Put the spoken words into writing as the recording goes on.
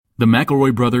The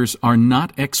McElroy brothers are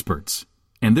not experts,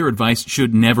 and their advice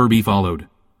should never be followed.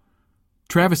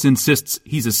 Travis insists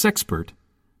he's a sexpert,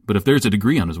 but if there's a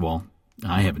degree on his wall,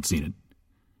 I haven't seen it.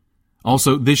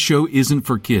 Also, this show isn't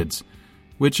for kids,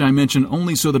 which I mention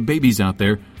only so the babies out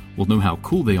there will know how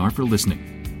cool they are for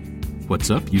listening. What's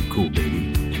up, you cool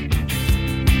baby?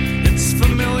 It's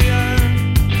familiar,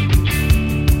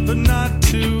 but not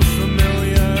too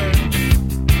familiar,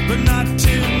 but not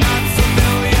too not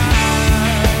familiar.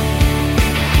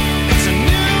 It's a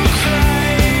new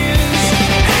craze.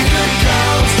 Hey, good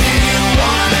girls, do you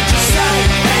wanna just say,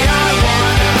 hey, I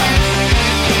wanna?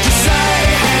 Just say,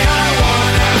 hey, I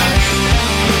wanna.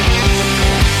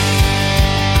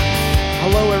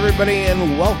 Hello, everybody,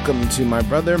 and welcome to My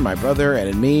Brother,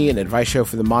 and Me, an advice show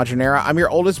for the modern era. I'm your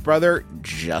oldest brother,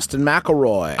 Justin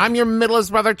McElroy. I'm your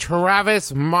middlest brother,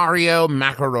 Travis Mario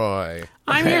McElroy.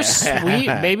 I'm your sweet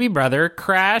baby brother,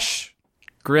 Crash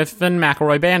Griffin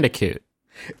McElroy Bandicoot.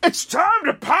 It's time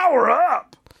to power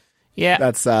up! Yeah.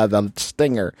 That's the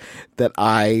stinger that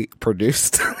I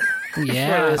produced.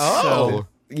 Yeah. Oh.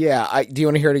 Yeah, do you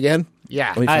want to hear it again?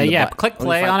 Yeah. Click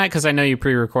play on it because I know you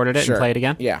pre-recorded it Sure. and play it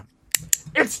again. Yeah.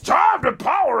 It's time to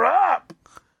power up!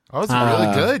 Oh, it's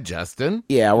really good, Justin.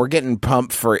 Yeah, we're getting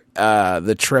pumped for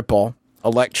the triple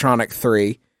Electronic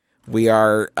 3. We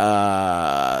are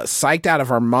psyched out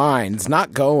of our minds,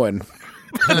 not going.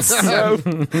 so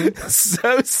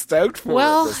stoked for it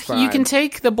Well, this time. you can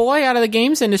take the boy out of the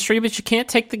games industry, but you can't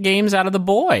take the games out of the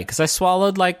boy, because I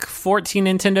swallowed like 14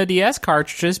 Nintendo DS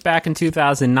cartridges back in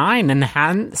 2009 and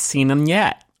hadn't seen them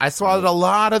yet. I swallowed a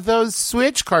lot of those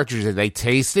Switch cartridges. They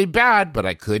tasted bad, but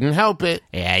I couldn't help it.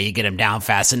 Yeah, you get them down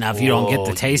fast enough, you don't get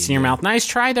the taste in your mouth. Nice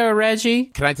try, though, Reggie.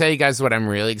 Can I tell you guys what I'm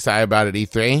really excited about at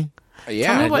E3?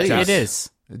 Yeah, Tell me what please. it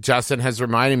is. Justin has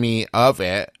reminded me of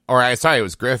it. It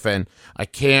was Griffin. I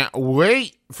can't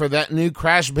wait for that new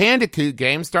Crash Bandicoot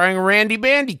game starring Randy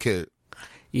Bandicoot.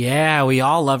 Yeah, we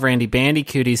all love Randy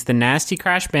Bandicoot. He's the nasty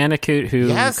Crash Bandicoot who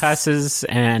Yes. cusses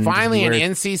and... Finally, an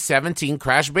weird- NC-17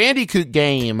 Crash Bandicoot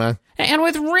game. And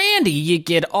with Randy, you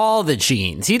get all the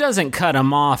jeans. He doesn't cut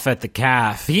them off at the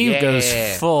calf. He Yeah. goes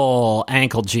full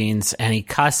ankle jeans, and he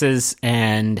cusses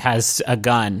and has a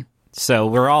gun.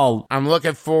 So I'm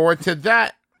looking forward to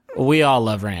that. we all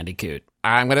love Randy Coot.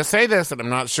 I'm going to say this, and I'm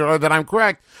not sure that I'm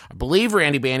correct. I believe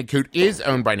Randy Bandicoot is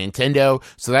owned by Nintendo,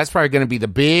 so that's probably going to be the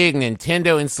big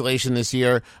Nintendo installation this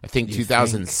year. I think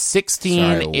 2016,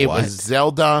 Sorry, it what? was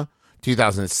Zelda.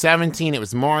 2017, it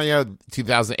was Mario.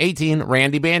 2018,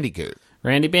 Randy Bandicoot.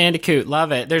 Randy Bandicoot,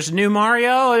 love it. There's a new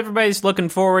Mario everybody's looking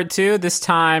forward to. This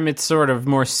time it's sort of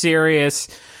more serious,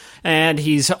 and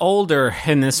he's older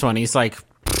in this one. He's like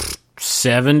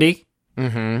 70.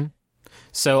 Mm-hmm.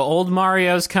 So old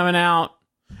Mario's coming out.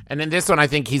 And in this one, I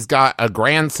think he's got a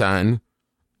grandson,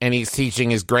 and he's teaching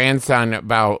his grandson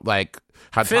about, like,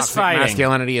 how Fist toxic fighting.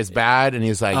 masculinity is bad, and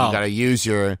he's like, Oh. you gotta use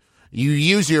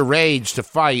your rage to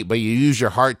fight, but you use your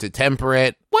heart to temper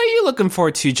it. What are you looking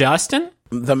forward to, Justin?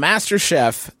 The Master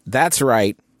Chef, that's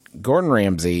right, Gordon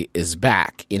Ramsay is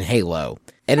back in Halo,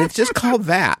 and it's just called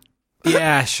that.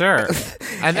 Yeah, sure.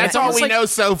 And that's It's all almost we like- know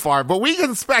so far, but we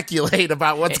can speculate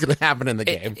about what's going to happen in the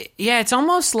game. Yeah, it's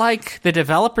almost like the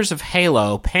developers of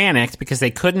Halo panicked because they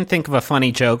couldn't think of a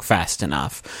funny joke fast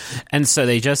enough. And so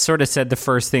they just sort of said the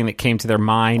first thing that came to their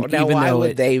mind, Now, even why though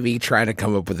would they be trying to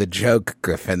come up with a joke,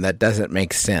 Griffin? That doesn't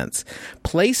make sense.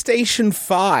 PlayStation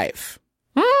 5.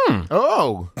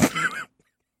 Oh.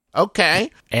 Okay.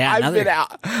 Yeah,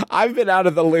 I've been out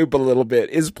of the loop a little bit.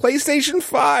 Is PlayStation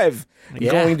 5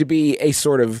 going to be a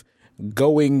sort of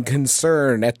going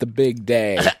concern at the big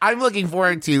day? I'm looking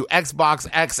forward to Xbox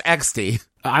XXT.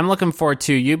 I'm looking forward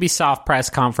to Ubisoft press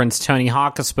conference. Tony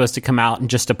Hawk is supposed to come out and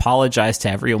just apologize to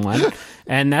everyone.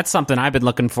 And that's something I've been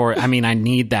looking for. I mean, I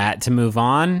need that to move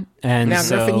on. And Now,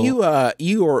 so, Griffin,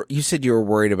 you said you were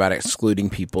worried about excluding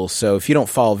people. So if you don't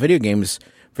follow video games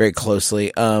very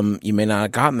closely, you may not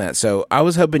have gotten that. So I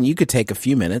was hoping you could take a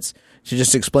few minutes to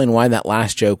just explain why that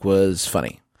last joke was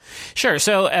funny. Sure.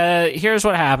 So here's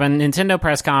what happened. Nintendo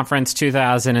press conference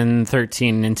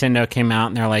 2013. Nintendo came out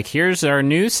and they're like, here's our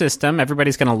new system.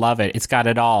 Everybody's going to love it. It's got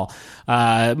it all.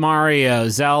 Mario,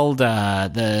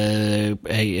 Zelda, the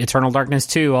Eternal Darkness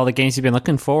 2, all the games you've been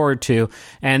looking forward to.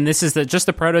 And this is just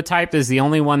the prototype. This is the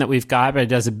only one that we've got, but it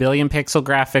does 1 billion pixel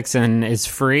graphics and is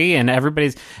free. And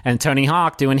and Tony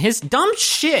Hawk doing his dumb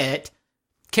shit,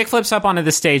 kickflips up onto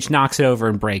the stage, knocks it over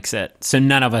and breaks it. So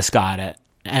none of us got it.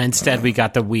 And instead, we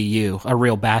got the Wii U, a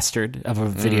real bastard of a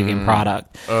video game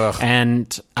product.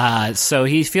 And so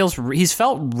he's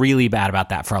felt really bad about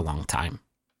that for a long time.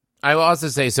 I will also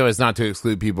say, so as not to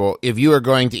exclude people, if you are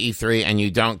going to E3 and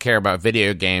you don't care about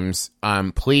video games,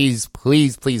 please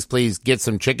get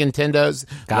some chicken tendos.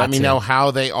 Let me know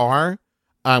how they are,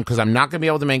 because I'm not going to be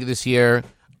able to make it this year.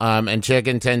 And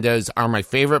chicken tendos are my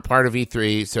favorite part of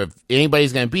E3. So if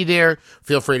anybody's going to be there,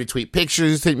 feel free to tweet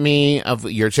pictures to me of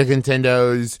your chicken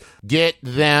tendos. Get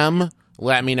them.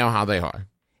 Let me know how they are.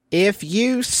 If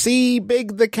you see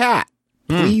Big the Cat,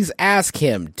 please ask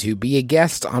him to be a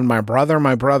guest on My Brother,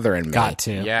 and Me. Got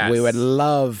to. Yes. We would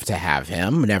love to have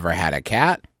him. Never had a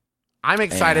cat. I'm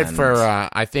excited for,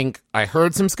 I think I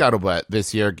heard some scuttlebutt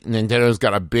this year. Nintendo's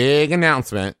got a big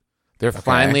announcement. They're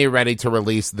finally ready to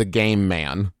release the Game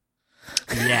Man.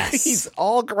 Yes. He's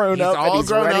all grown up and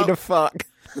he's ready to fuck.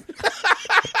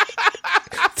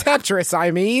 Tetris,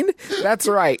 I mean. That's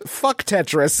right. Fuck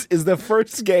Tetris is the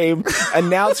first game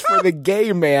announced for the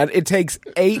Game Man. It takes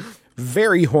 8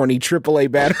 very horny AAA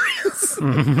batteries.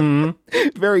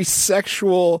 Very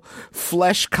sexual,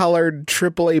 flesh-colored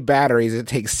AAA batteries. It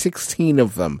takes 16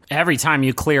 of them. Every time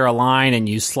you clear a line and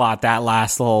you slot that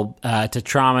last little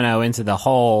tetramino into the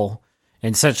hole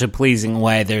in such a pleasing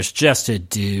way, there's just a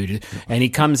dude. And he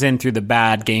comes in through the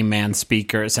bad Game Man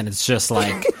speakers, and it's just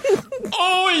like,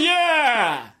 oh,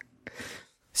 yeah!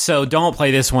 So don't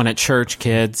play this one at church,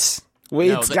 kids.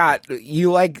 Wait, did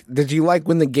you like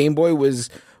when the Game Boy was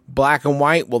black and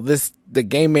white? Well, the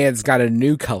Game Man's got a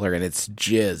new color, and it's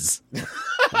jizz.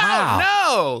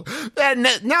 Wow. No!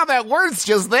 Now that word's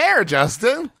just there,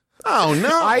 Justin. Oh,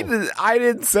 no. I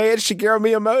didn't say it. Shigeru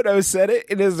Miyamoto said it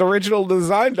in his original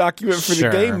design document for the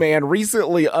Game Man,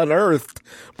 recently unearthed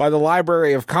by the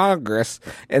Library of Congress,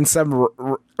 and some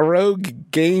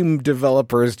rogue game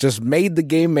developers just made the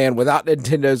Game Man without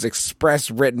Nintendo's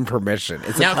express written permission.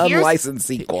 It's an unlicensed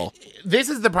sequel. This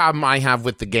is the problem I have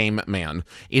with the Game Man,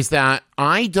 is that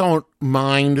I don't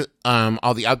mind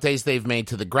all the updates they've made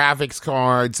to the graphics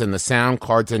cards and the sound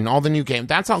cards and all the new games.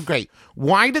 That's all great.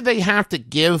 Why did they have to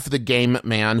give the Game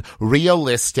Man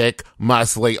realistic,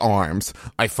 muscly arms?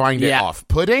 I find it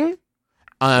off-putting.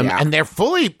 And they're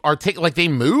fully like they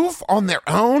move on their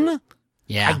own.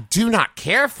 Yeah. I do not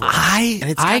care for it.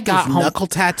 And it's got these knuckle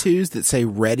tattoos that say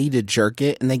ready to jerk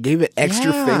it, and they gave it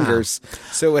extra fingers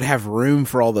so it would have room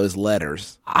for all those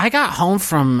letters. I got home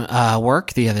from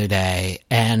work the other day,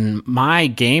 and my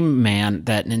Game Man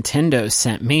that Nintendo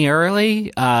sent me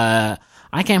early, I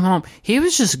came home. He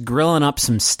was just grilling up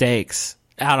some steaks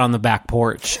out on the back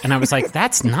porch, and I was like,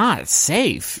 that's not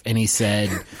safe. And he said,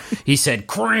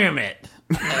 cram it.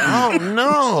 Oh,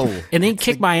 no. And he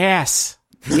kicked my ass.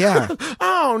 Yeah.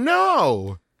 Oh,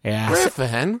 no. Yeah.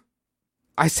 Griffin.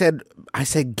 I said,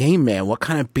 Game Man, what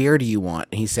kind of beer do you want?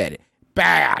 And he said,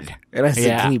 bad. And I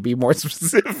said, can you be more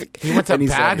specific? He wants a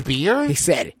bad beer? He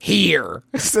said, here.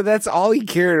 So that's all he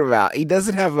cared about. He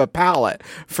doesn't have a palate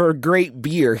for great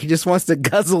beer. He just wants to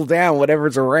guzzle down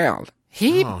whatever's around.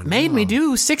 He made me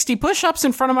do 60 push-ups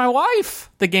in front of my wife,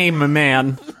 the Game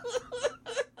Man.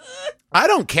 I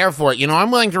don't care for it. You know,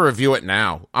 I'm willing to review it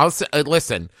now. I'll say,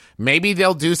 listen, maybe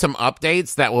they'll do some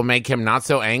updates that will make him not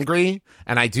so angry,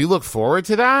 and I do look forward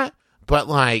to that, but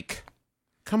like,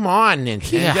 come on,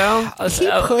 Nintendo. Yeah. He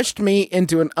pushed me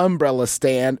into an umbrella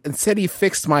stand and said he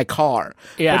fixed my car.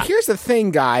 Yeah. But here's the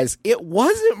thing, guys. It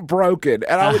wasn't broken,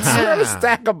 and I would swear a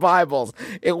stack of Bibles.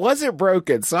 It wasn't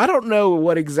broken, so I don't know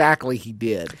what exactly he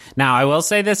did. Now, I will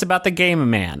say this about the Game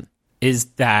Man, is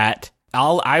that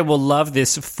I will love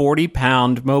this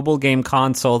 40-pound mobile game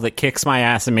console that kicks my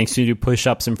ass and makes me do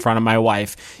push-ups in front of my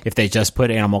wife if they just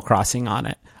put Animal Crossing on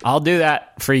it. I'll do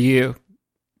that for you.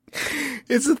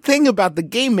 It's the thing about the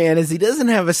Game Man is he doesn't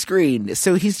have a screen,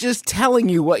 so he's just telling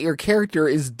you what your character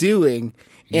is doing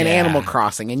in Animal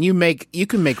Crossing, and you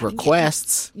can make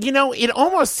requests. You know, it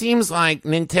almost seems like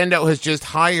Nintendo has just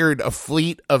hired a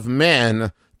fleet of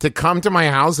men to come to my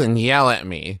house and yell at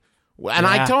me. And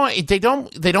they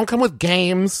don't come with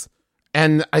games,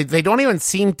 and they don't even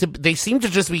seem to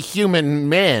just be human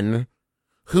men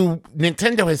who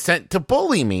Nintendo has sent to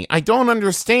bully me. I don't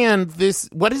understand this.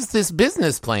 What is this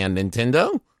business plan,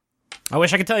 Nintendo? I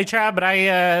wish I could tell you, Trav, but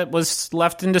I was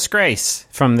left in disgrace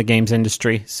from the games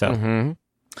industry. So,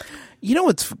 You know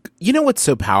what's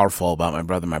so powerful about My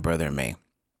Brother, and Me?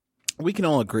 We can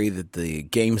all agree that the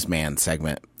Games Man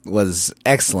segment was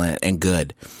excellent and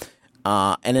good.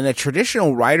 And in a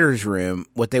traditional writer's room,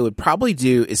 what they would probably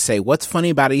do is say, what's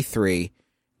funny about E3,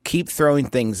 keep throwing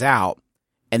things out,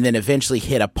 and then eventually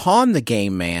hit upon the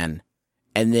Game Man,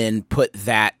 and then put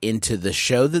that into the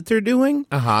show that they're doing.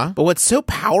 Uh-huh. But what's so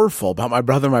powerful about My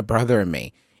Brother, and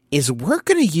Me is we're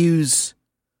going to use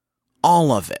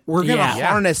all of it. We're going to Yeah.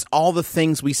 harness all the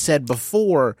things we said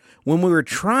before when we were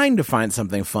trying to find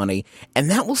something funny, and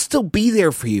that will still be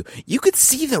there for you. You could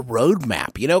see the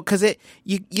roadmap, because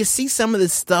you see some of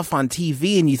this stuff on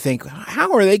TV and you think,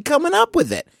 how are they coming up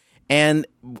with it? And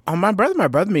on my brother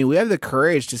and me, we have the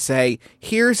courage to say,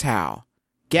 here's how.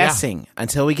 Guessing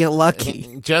until we get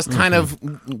lucky. Just kind of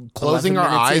closing 11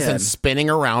 our minutes eyes in. and spinning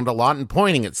around a lot and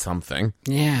pointing at something.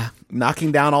 Yeah.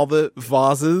 Knocking down all the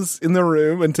vases in the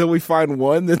room until we find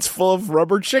one that's full of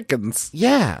rubber chickens.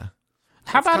 Yeah.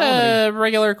 How about a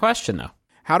regular question, though?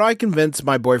 How do I convince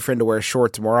my boyfriend to wear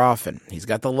shorts more often? He's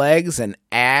got the legs and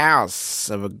ass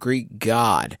of a Greek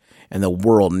god, and the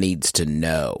world needs to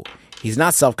know. He's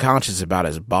not self-conscious about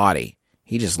his body.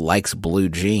 He just likes blue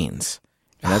jeans.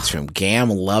 And that's from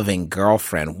Gam-loving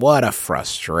girlfriend. What a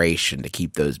frustration to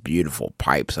keep those beautiful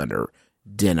pipes under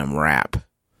denim wrap.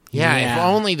 Yeah, Yeah. if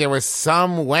only there was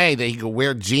some way that he could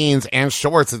wear jeans and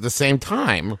shorts at the same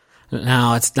time.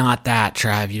 No, it's not that,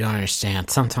 Trav. You don't understand.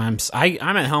 Sometimes I'm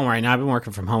at home right now. I've been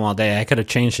working from home all day. I could have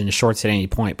changed into shorts at any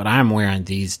point, but I'm wearing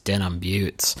these denim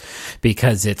buttes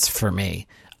because it's for me.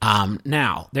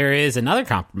 Now, there is another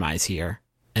compromise here,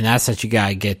 and that's that you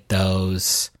gotta get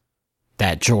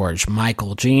that George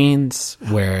Michael jeans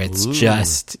where it's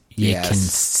just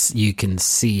you can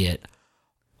see it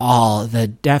all, the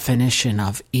definition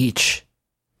of each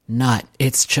nut.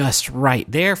 It's just right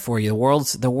there for you.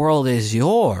 The world is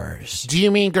yours. Do you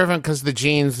mean, Griffin, because the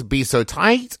jeans be so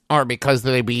tight or because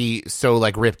they be so,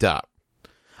 ripped up?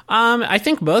 I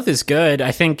think both is good.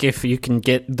 I think if you can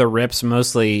get the rips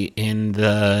mostly in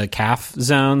the calf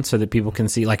zone so that people can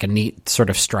see like a neat sort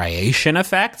of striation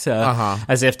effect,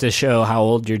 as if to show how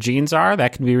old your jeans are,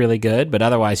 that can be really good. But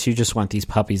otherwise, you just want these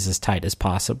puppies as tight as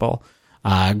possible.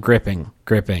 Gripping,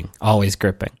 always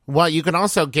gripping. Well, you can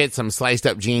also get some sliced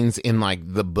up jeans in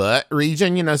the butt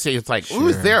region, so it's like, ooh,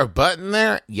 is there a butt in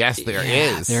there? Yes, there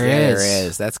is. There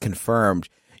is. That's confirmed.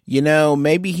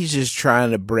 Maybe he's just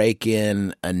trying to break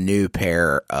in a new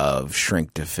pair of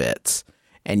shrink to fits,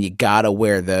 and you gotta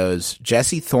wear those.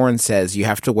 Jesse Thorne says you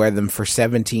have to wear them for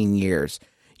 17 years.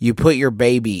 You put your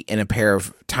baby in a pair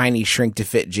of tiny shrink to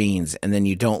fit jeans, and then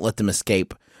you don't let them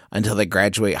escape until they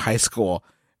graduate high school.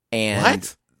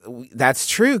 And that's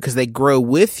true, because they grow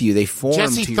with you. They form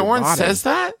Jesse to your Thorne body. says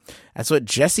that? That's what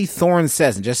Jesse Thorne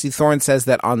says. And Jesse Thorne says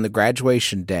that on the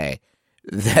graduation day,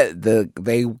 that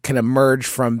they can emerge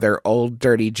from their old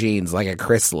dirty jeans like a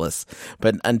chrysalis.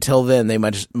 But until then, they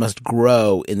must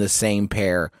grow in the same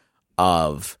pair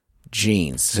of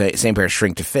jeans, same pair of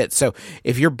shrink to fit. So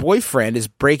if your boyfriend is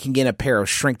breaking in a pair of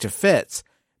shrink to fits,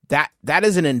 that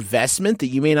is an investment that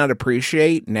you may not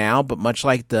appreciate now, but much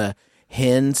like the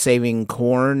hen saving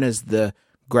corn as the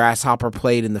grasshopper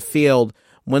played in the field,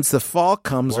 once the fall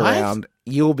comes around,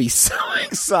 you'll be so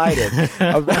excited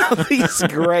about these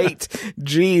great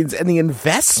jeans and the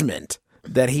investment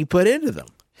that he put into them.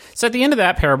 So at the end of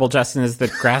that parable, Justin, is the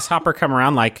grasshopper come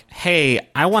around like, hey,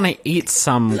 I want to eat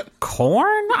some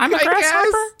corn? I'm a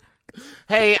grasshopper?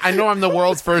 Hey, I know I'm the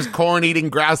world's first corn-eating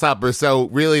grasshopper, so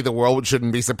really the world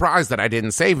shouldn't be surprised that I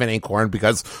didn't save any corn,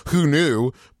 because who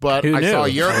knew? But I saw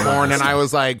your corn, and I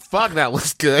was like, fuck, that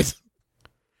looks good.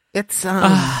 It's,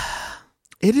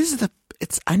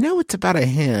 I know it's about a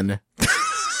hen.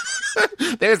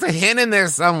 There's a hen in there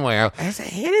somewhere. There's a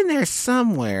hen in there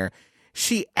somewhere.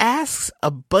 She asks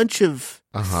a bunch of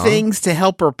things to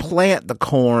help her plant the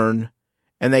corn,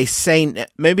 and they say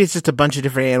maybe it's just a bunch of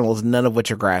different animals, none of which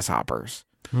are grasshoppers.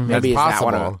 Maybe That's it's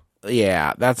possible.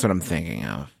 That's what I'm thinking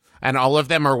of. And all of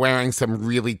them are wearing some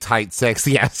really tight,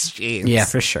 sexy-ass jeans. Yeah,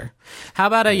 for sure. How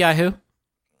about a Yahoo?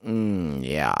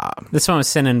 Yeah. This one was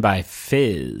sent in by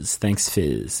Fizz. Thanks,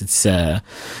 Fizz. It's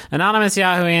anonymous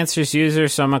Yahoo Answers user,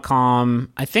 so I'm going to call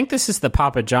him. I think this is the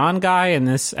Papa John guy in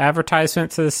this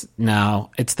advertisement to this. No,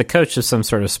 it's the coach of some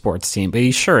sort of sports team, but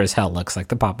he sure as hell looks like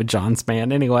the Papa John's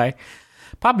man anyway.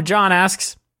 Papa John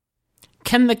asks,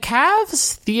 can the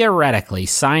Cavs theoretically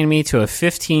sign me to a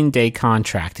 15-day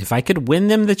contract if I could win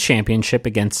them the championship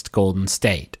against Golden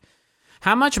State?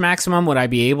 How much maximum would I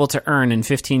be able to earn in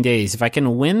 15 days if I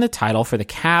can win the title for the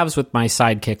Cavs with my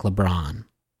sidekick LeBron?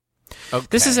 Okay.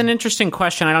 This is an interesting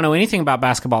question. I don't know anything about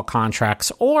basketball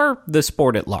contracts or the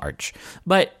sport at large.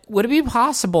 But would it be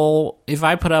possible if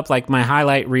I put up like my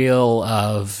highlight reel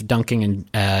of dunking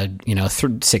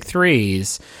and sick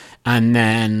threes, and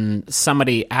then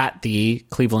somebody at the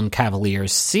Cleveland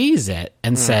Cavaliers sees it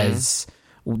and says,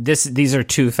 these are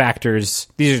two factors.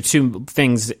 These are two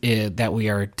things that we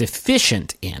are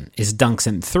deficient in, is dunks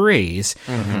and threes,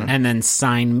 and then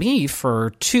sign me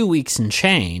for 2 weeks and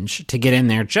change to get in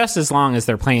there just as long as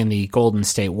they're playing the Golden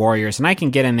State Warriors, and I can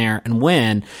get in there and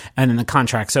win, and then the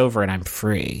contract's over and I'm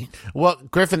free. Well,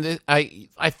 Griffin,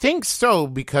 I think so,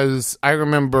 because I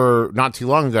remember not too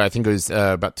long ago, I think it was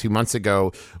about 2 months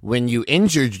ago, when you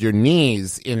injured your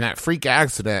knees in that freak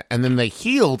accident, and then they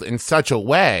healed in such a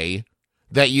way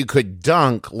that you could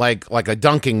dunk like a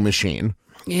dunking machine.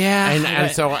 Yeah.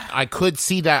 And so I could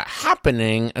see that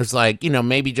happening. It's like,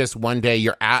 maybe just one day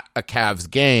you're at a Cavs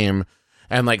game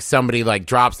and like somebody like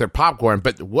drops their popcorn,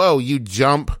 but whoa, you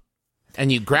jump and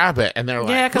you grab it, and they're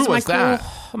like, who was that?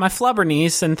 My flubber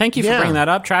niece, and thank you for bringing that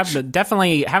up, Trav. But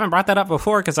definitely haven't brought that up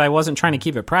before because I wasn't trying to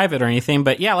keep it private or anything.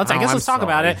 But yeah, let's talk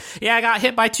about it. Yeah, I got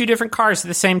hit by 2 different cars at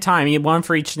the same time. You had one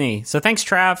for each knee. So thanks,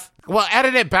 Trav. Well,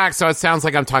 edit it back so it sounds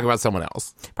like I'm talking about someone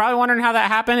else. Probably wondering how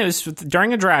that happened. It was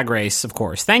during a drag race, of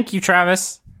course. Thank you,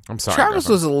 Travis. I'm sorry. Travis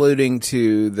was alluding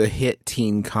to the hit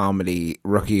teen comedy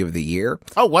Rookie of the Year.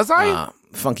 Oh, was I?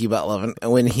 Funky Butt Lovin'.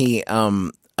 When he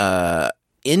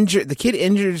the kid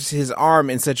injures his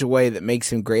arm in such a way that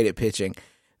makes him great at pitching.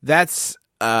 That's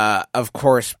of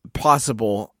course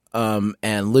possible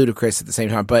and ludicrous at the same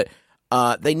time, but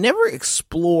they never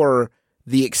explore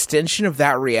the extension of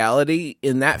that reality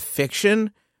in that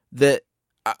fiction. That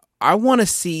I want to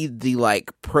see the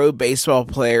like pro baseball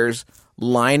players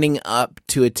lining up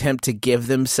to attempt to give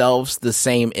themselves the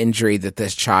same injury that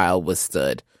this child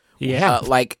withstood. Yeah,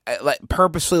 like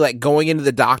purposely like going into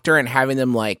the doctor and having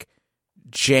them like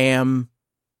jam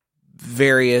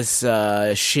various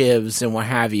shivs and what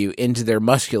have you into their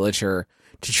musculature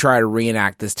to try to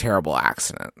reenact this terrible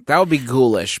accident. That would be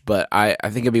ghoulish, but I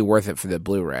think it'd be worth it for the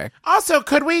Blu-ray. Also,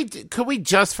 could we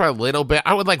just for a little bit,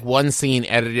 I would like one scene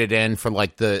edited in for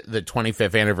like the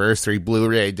 25th anniversary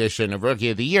Blu-ray edition of Rookie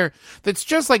of the Year that's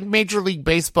just like Major League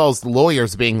Baseball's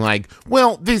lawyers being like,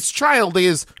 well, this child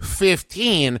is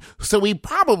 15, so we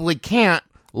probably can't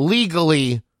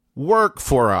legally work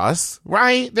for us,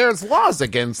 right? There's laws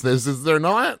against this, is there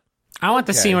not? I want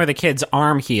the scene where the kid's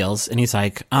arm heals, and he's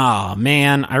like, oh,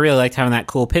 man, I really liked having that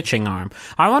cool pitching arm.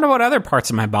 I wonder what other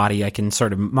parts of my body I can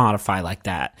sort of modify like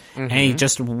that. And he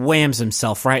just whams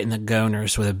himself right in the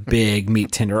goners with a big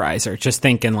meat tenderizer, just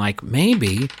thinking, like,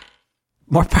 maybe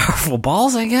more powerful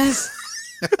balls, I guess?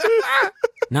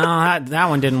 No, that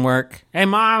one didn't work. Hey,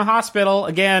 Mom, hospital.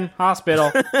 Again,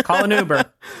 hospital. Call an Uber.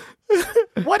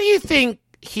 What do you think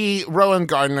Rowan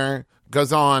Gardner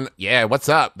goes on, yeah, what's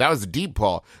up? That was a deep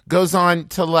pull. Goes on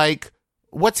to like,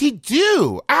 what's he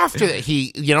do after that?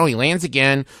 He lands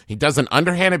again. He does an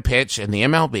underhanded pitch in the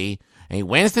MLB and he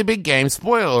wins the big game.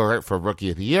 Spoiler alert for Rookie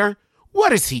of the Year. What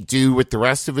does he do with the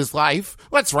rest of his life?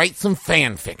 Let's write some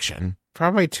fan fiction.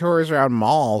 Probably tours around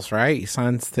malls, right? He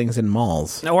signs things in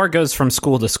malls. Or goes from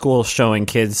school to school showing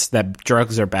kids that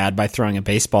drugs are bad by throwing a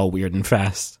baseball weird and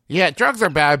fast. Yeah, drugs are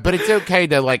bad, but it's okay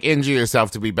to like injure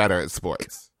yourself to be better at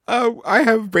sports. I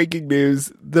have breaking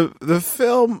news. The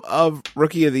film of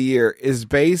Rookie of the Year is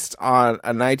based on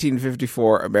a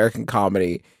 1954 American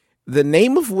comedy, the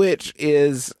name of which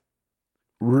is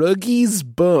Roogie's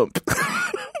Bump.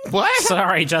 What?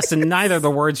 Sorry, Justin, neither of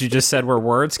the words you just said were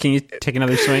words. Can you take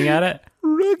another swing at it?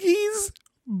 Roogie's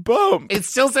Bump. It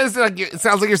still says it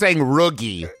sounds like you're saying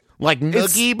Roogie. Like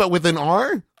Noogie, but with an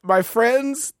R? My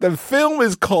friends, the film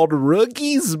is called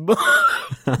Roogie's Bump.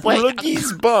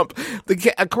 Roogie's Bump.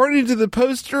 According to the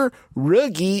poster,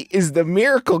 Roogie is the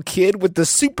miracle kid with the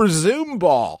super zoom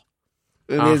ball.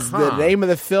 The name of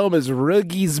the film is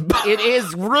Roogie's Bump. It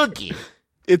is Roogie.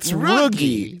 It's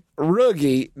Roogie.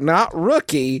 Roogie, not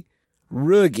Rookie.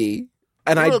 Roogie.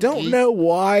 And Roogie. I don't know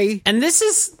why. And this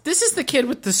is the kid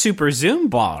with the super zoom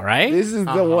ball, right? This is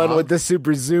the one with the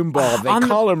super zoom ball. They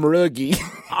call him Roogie.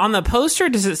 On the poster,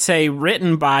 does it say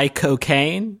written by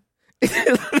cocaine?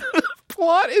 The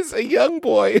plot is a young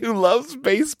boy who loves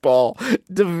baseball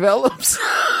develops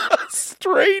a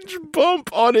strange bump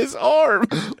on his arm.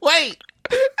 Wait.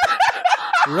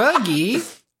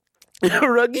 Roogie?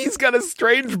 Roogie's got a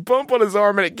strange bump on his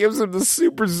arm and it gives him the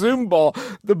super zoom ball.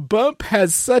 The bump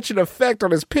has such an effect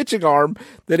on his pitching arm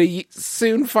that he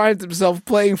soon finds himself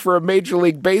playing for a Major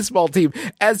League Baseball team.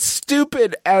 As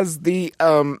stupid as he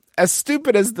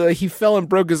fell and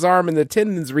broke his arm and the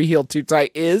tendons rehealed too tight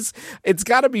is, it's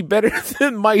got to be better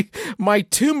than my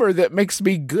tumor that makes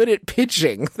me good at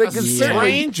pitching. A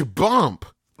strange bump.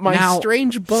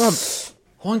 Strange bump.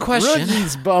 One question.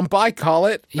 Roogie's bump, I call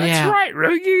it. Yeah. That's right,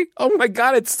 Roogie. Oh my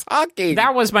God, it's talking.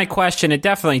 That was my question. It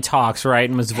definitely talks, right?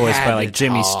 And was voiced by like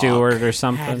Jimmy Stewart or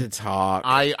something. Had to talk.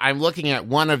 I'm looking at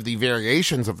one of the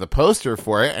variations of the poster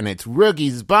for it, and it's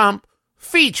Roogie's Bump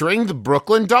featuring the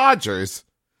Brooklyn Dodgers.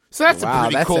 So that's a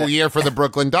pretty cool year for the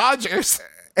Brooklyn Dodgers.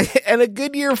 And a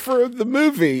good year for the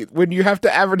movie when you have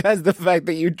to advertise the fact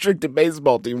that you tricked a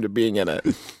baseball team to being in it.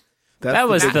 That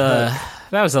was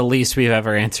the least we've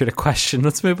ever answered a question.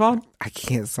 Let's move on. I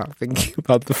can't stop thinking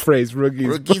about the phrase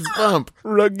Roogie's Bump.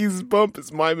 Roogie's Bump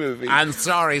is my movie. I'm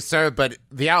sorry, sir, but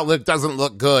the outlook doesn't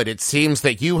look good. It seems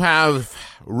that you have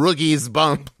Roogie's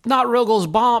Bump. Not Ruggles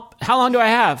Bump. How long do I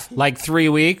have? Like 3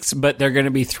 weeks, but they're going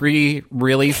to be 3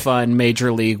 really fun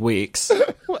Major League weeks.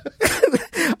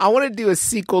 I want to do a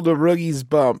sequel to Roogie's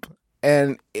Bump.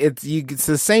 And it's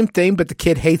the same thing, but the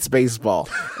kid hates baseball,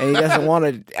 and he doesn't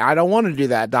want to. I don't want to do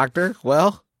that, Doctor.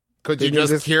 Well, could you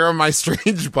just cure my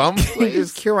strange bump? Please?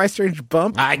 Just cure my strange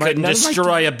bump. I couldn't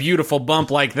destroy a beautiful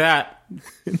bump like that.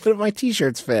 None of my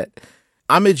t-shirts fit.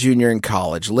 I'm a junior in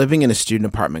college, living in a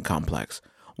student apartment complex.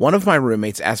 One of my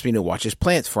roommates asked me to watch his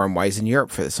plants for him while he's in Europe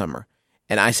for the summer,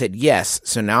 and I said yes.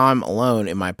 So now I'm alone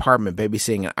in my apartment,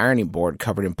 babysitting an ironing board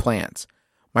covered in plants.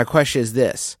 My question is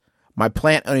this. My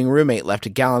plant-owning roommate left a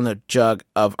gallon jug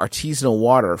of artisanal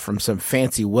water from some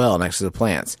fancy well next to the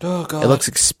plants. Oh, God. It looks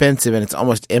expensive and it's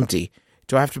almost empty.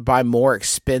 Do I have to buy more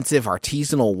expensive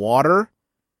artisanal water?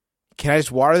 Can I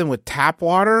just water them with tap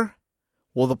water?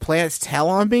 Will the plants tell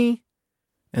on me?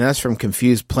 And that's from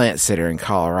Confused Plant Sitter in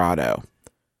Colorado.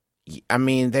 I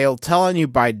mean, they'll tell on you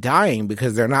by dying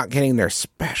because they're not getting their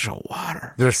special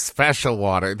water. Their special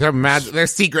water. Their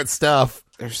secret stuff.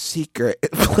 Their secret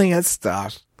plant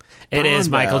stuff. It is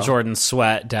Michael Jordan's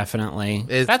sweat, definitely.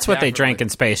 That's what they drank in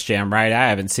Space Jam, right? I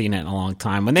haven't seen it in a long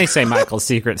time. When they say Michael's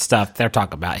secret stuff, they're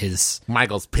talking about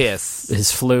Michael's piss.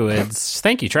 His fluids.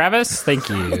 Thank you, Travis. Thank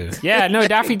you. Yeah, no,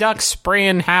 Daffy Duck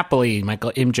spraying happily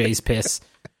MJ's piss.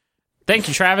 Thank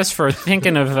you, Travis, for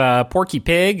thinking of Porky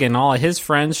Pig and all of his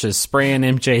friends just spraying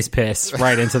MJ's piss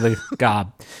right into the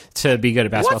gob to be good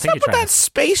at basketball. What's Thank up you, Travis. with that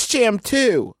Space Jam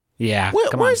 2? Yeah,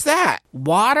 where's that?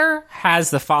 Water has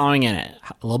the following in it.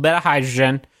 A little bit of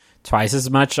hydrogen, twice as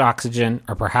much oxygen,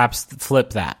 or perhaps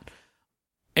flip that.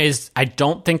 I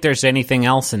don't think there's anything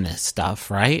else in this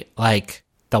stuff, right? Like,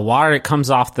 the water that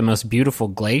comes off the most beautiful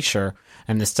glacier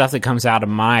and the stuff that comes out of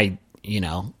my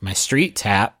street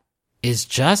tap is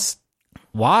just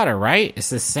water, right?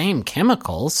 It's the same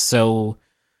chemicals, so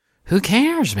who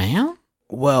cares, man?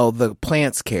 Well, the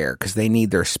plants care because they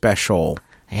need their special...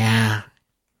 Yeah.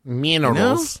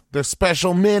 Minerals. They're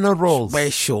special minerals.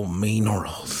 Special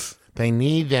minerals. They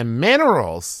need them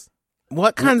minerals.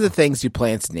 What kinds of things do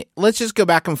plants need? Let's just go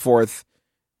back and forth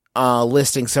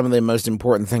listing some of the most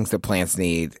important things that plants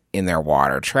need in their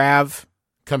water. Trav?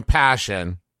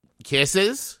 Compassion.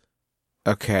 Kisses?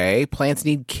 Okay. Plants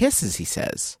need kisses, he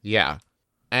says. Yeah.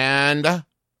 And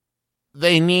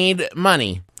they need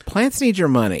money. Plants need your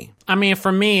money. I mean,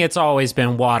 for me, it's always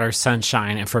been water,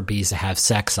 sunshine, and for bees to have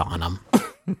sex on them.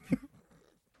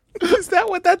 Is that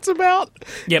what that's about?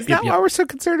 Yep. Is that why we're so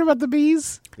concerned about the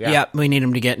bees? Yeah. Yep, we need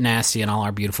them to get nasty in all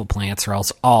our beautiful plants, or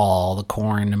else all the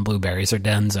corn and blueberries are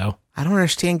denso. I don't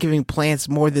understand giving plants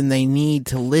more than they need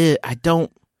to live. I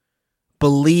don't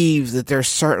believe that there's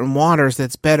certain waters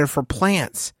that's better for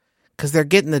plants because they're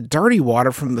getting the dirty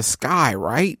water from the sky,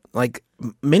 right? Like,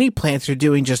 many plants are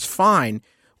doing just fine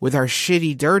with our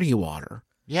shitty, dirty water.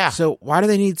 Yeah. So why do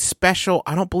they need special?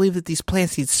 I don't believe that these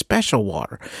plants need special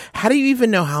water. How do you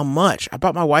even know how much? I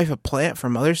bought my wife a plant for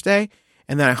Mother's Day,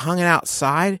 and then I hung it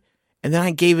outside, and then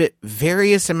I gave it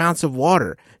various amounts of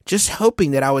water, just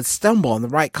hoping that I would stumble on the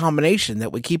right combination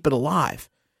that would keep it alive.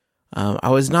 I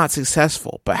was not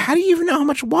successful. But how do you even know how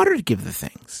much water to give the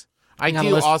things?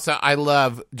 I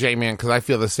love J-Man because I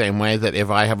feel the same way that if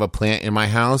I have a plant in my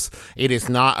house, it is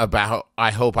not about,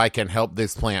 I hope I can help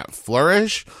this plant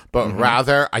flourish, but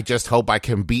rather I just hope I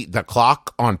can beat the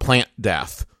clock on plant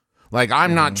death. Like,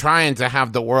 I'm not trying to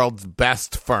have the world's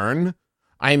best fern.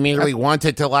 I merely want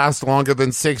it to last longer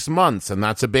than 6 months, and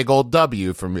that's a big old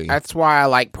W for me. That's why I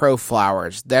like Pro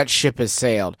Flowers. That ship has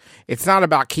sailed. It's not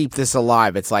about keep this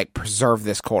alive. It's like preserve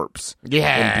this corpse.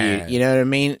 Yeah. You know what I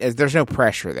mean? There's no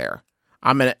pressure there.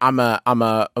 I'm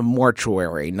a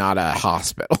mortuary, not a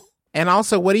hospital. And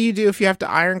also, what do you do if you have to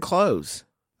iron clothes?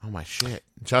 Oh my shit.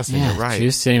 Justin, you're right.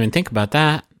 Just didn't even think about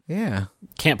that. Yeah.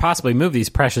 Can't possibly move these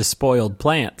precious spoiled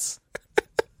plants.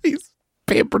 These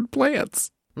pampered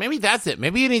plants. Maybe that's it.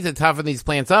 Maybe you need to toughen these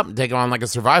plants up and take them on like a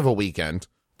survival weekend.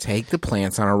 Take the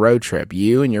plants on a road trip.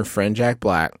 You and your friend Jack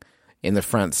Black in the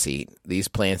front seat. These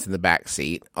plants in the back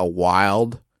seat. A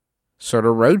wild sort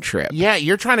of road trip. Yeah,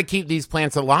 you're trying to keep these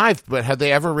plants alive, but have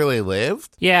they ever really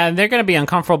lived? Yeah, they're going to be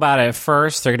uncomfortable about it at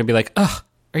first. They're going to be like, ugh,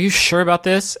 are you sure about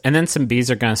this? And then some bees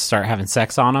are going to start having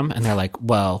sex on them, and they're like,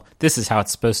 well, this is how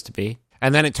it's supposed to be.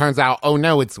 And then it turns out, oh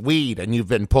no, it's weed, and you've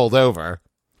been pulled over.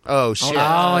 Oh, shit.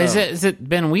 Oh, is it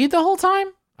been weed the whole time?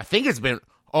 I think it's been...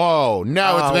 Oh,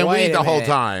 no, it's been wait weed a the whole minute.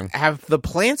 time. Have the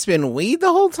plants been weed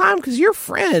the whole time? Because your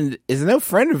friend is no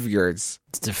friend of yours.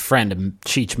 It's a friend of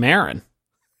Cheech Marin.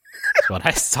 That's what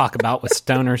I talk about with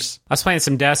stoners. I was playing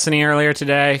some Destiny earlier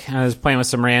today. I was playing with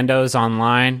some randos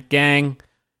online. Gang,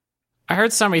 I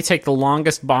heard somebody take the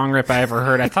longest bong rip I ever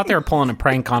heard. I thought they were pulling a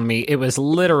prank on me. It was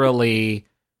literally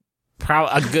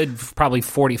a good probably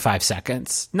 45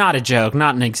 seconds. Not a joke,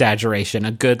 not an exaggeration.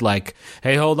 A good like,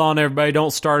 hey, hold on, everybody,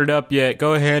 don't start it up yet.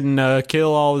 Go ahead and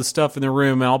kill all the stuff in the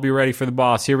room, and I'll be ready for the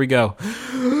boss. Here we go.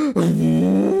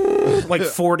 Like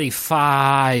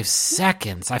 45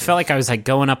 seconds. I felt like I was like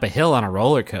going up a hill on a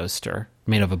roller coaster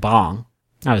made of a bong.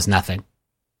 That was nothing.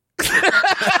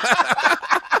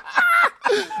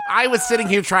 I was sitting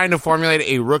here trying to formulate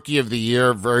a Rookie of the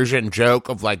Year version joke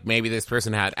of like maybe this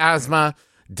person had asthma,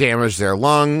 damaged their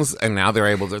lungs, and now they're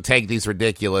able to take these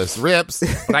ridiculous rips,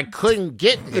 but I couldn't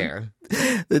get there.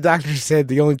 The doctor said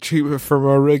the only treatment for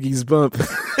my Roogie's bump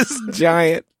is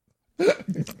giant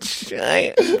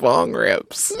bong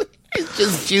rips. It's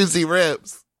just juicy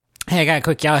rips. Hey, I got a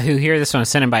quick Yahoo here. This one was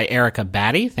sent in by Erica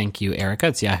Batty. Thank you, Erica.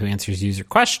 It's Yahoo Answers user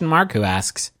question mark who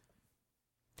asks,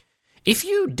 if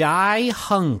you die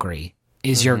hungry,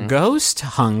 is your ghost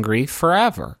hungry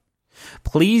forever?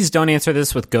 Please don't answer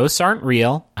this with ghosts aren't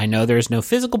real. I know there's no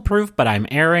physical proof, but I'm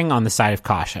erring on the side of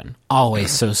caution.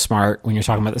 Always so smart when you're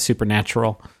talking about the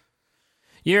supernatural.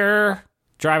 You're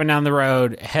driving down the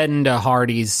road, heading to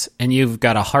Hardee's, and you've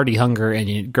got a hearty hunger and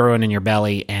you're growing in your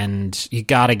belly, and you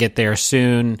got to get there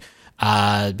soon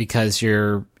because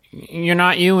you're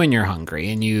not you and you're hungry,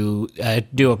 and you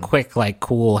do a quick, like,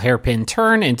 cool hairpin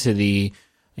turn into the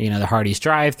Hardee's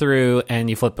drive-thru, and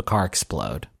you flip a car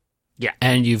explode. Yeah.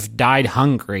 And you've died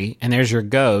hungry, and there's your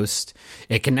ghost.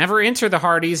 It can never enter the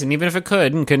Hardee's, and even if it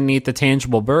could and couldn't eat the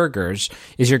tangible burgers,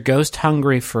 is your ghost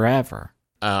hungry forever?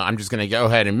 I'm just going to go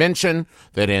ahead and mention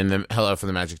that in the Hello from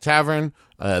the Magic Tavern,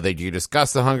 they do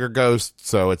discuss the hunger ghost,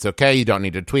 so it's okay. You don't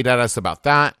need to tweet at us about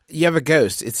that. You have a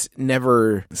ghost. It's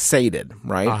never sated,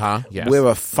 right? Uh-huh, yes. We have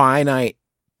a finite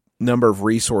number of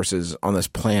resources on this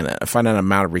planet, a finite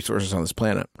amount of resources on this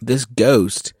planet. This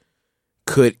ghost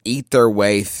could eat their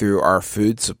way through our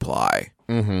food supply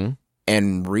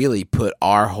and really put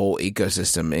our whole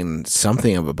ecosystem in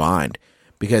something of a bind,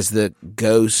 because the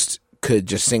ghost could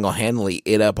just single-handedly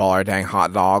eat up all our dang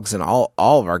hot dogs and all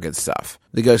of our good stuff.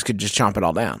 The ghost could just chomp it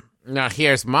all down. Now,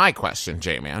 here's my question,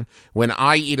 J-Man. When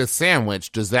I eat a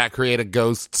sandwich, does that create a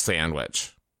ghost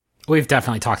sandwich? We've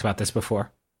definitely talked about this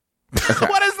before.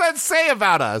 What does that say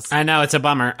about us? I know, it's a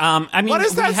bummer. I mean, What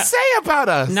does that say about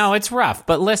us? No, it's rough.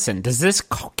 But listen, does this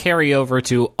carry over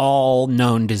to all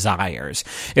known desires?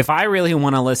 If I really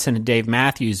want to listen to Dave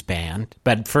Matthews Band,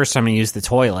 but first I'm going to use the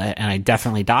toilet, and I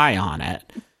definitely die on it,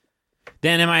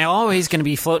 then am I always going to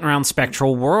be floating around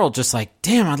Spectral World just like,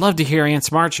 damn, I'd love to hear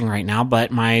Ants Marching right now,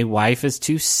 but my wife is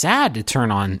too sad to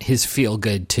turn on his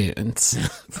feel-good tunes.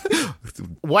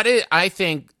 I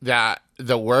think that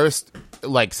the worst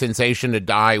sensation to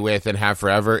die with and have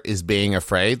forever is being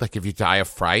afraid. Like if you die of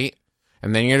fright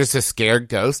and then you're just a scared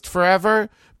ghost forever,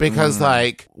 because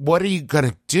what are you going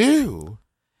to do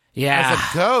Yeah. as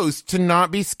a ghost to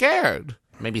not be scared?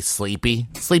 Maybe sleepy.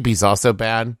 Sleepy's also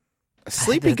bad. A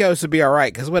sleepy ghost would be all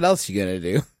right, because what else are you going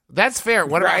to do? That's fair.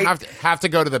 What Right. about have to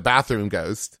go to the bathroom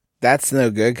ghost? That's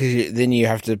no good, because then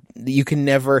you can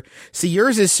never see.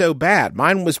 Yours is so bad.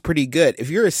 Mine was pretty good. If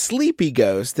you're a sleepy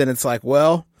ghost, then it's like,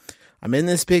 well, I'm in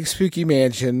this big spooky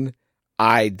mansion.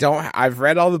 I've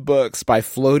read all the books by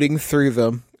floating through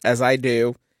them as I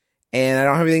do, and I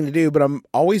don't have anything to do, but I'm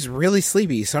always really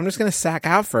sleepy. So I'm just going to sack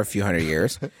out for a few hundred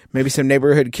years. Maybe some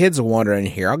neighborhood kids will wander in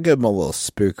here. I'll give them a little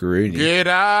spookaroonie. Get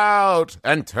out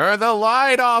and turn the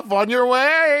light off on your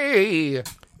way.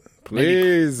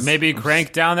 Please. Maybe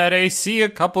crank down that AC a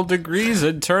couple degrees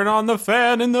and turn on the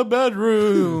fan in the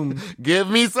bedroom. Give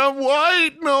me some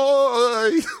white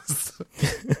noise.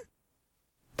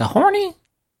 The horny?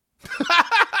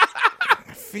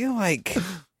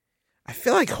 I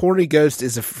feel like horny ghost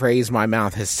is a phrase my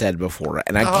mouth has said before,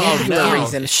 and I can't think of a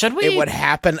reason Should we- it would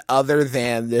happen other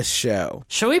than this show.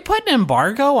 Should we put an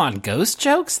embargo on ghost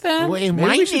jokes then? We Maybe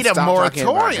might we should need a stop talking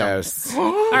about moratorium. ghosts,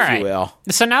 All right. if you will.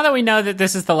 So now that we know that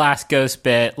this is the last ghost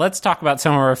bit, let's talk about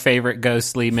some of our favorite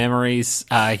ghostly memories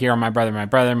here on My Brother,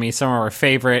 and Me. Some of our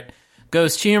favorite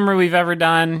ghost humor we've ever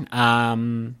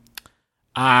done.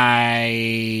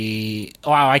 I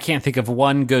can't think of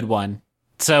one good one.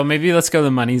 So maybe let's go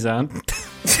the money zone.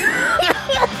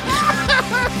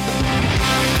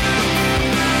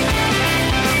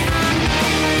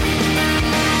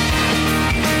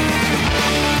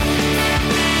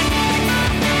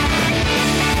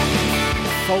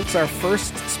 Folks, our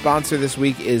first sponsor this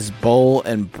week is Bowl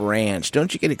and Branch.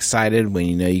 Don't you get excited when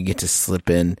you know you get to slip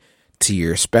in to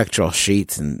your spectral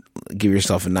sheets and give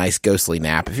yourself a nice ghostly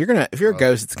nap? If you're a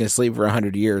ghost that's gonna sleep for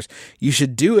 100 years, you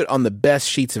should do it on the best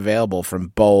sheets available from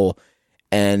Bowl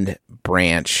and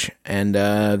Branch. And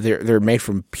they're made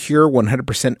from pure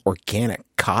 100% organic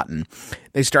cotton.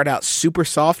 They start out super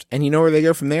soft, and you know where they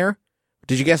go from there?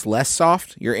 Did you guess less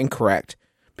soft? You're incorrect,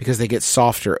 because they get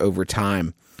softer over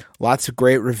time. Lots of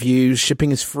great reviews. Shipping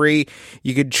is free.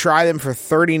 You could try them for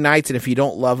 30 nights, and if you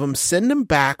don't love them, send them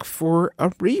back for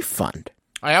a refund.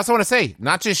 I also want to say,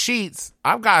 not just sheets.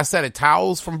 I've got a set of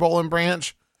towels from Bowl and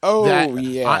Branch. Oh,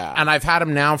 yeah. And I've had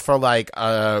them now for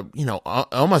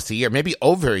almost a year, maybe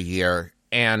over a year.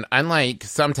 And unlike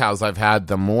some towels I've had,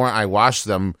 the more I wash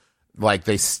them, like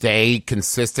they stay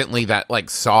consistently that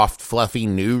like soft, fluffy,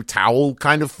 new towel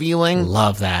kind of feeling.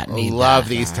 Love that. Love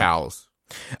these towels.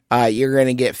 You're going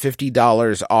to get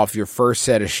 $50 off your first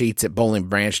set of sheets at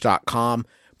bowlandbranch.com.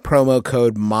 Promo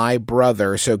code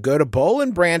MYBROTHER. So go to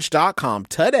bowlandbranch.com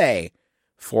today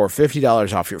for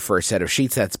 $50 off your first set of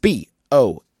sheets. That's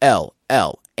BOLL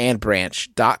and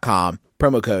branch.com.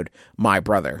 Promo code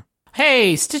MYBROTHER.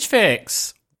 Hey, Stitch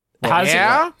Fix.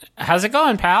 How's it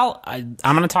going, pal? I'm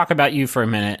going to talk about you for a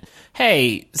minute.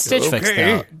 Hey, Stitch Fix,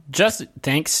 though. Just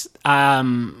thanks.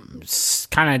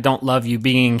 Kind of don't love you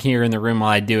being here in the room while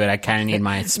I do it. I kind of need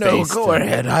my space. No, go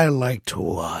ahead. I like to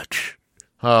watch.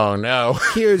 Oh, no.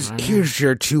 Here's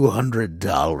your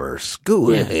 $200. Go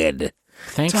ahead.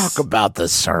 Thanks. Talk about the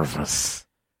service.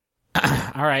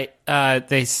 All right.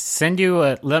 They send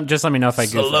you just let me know if I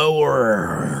go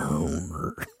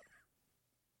slower.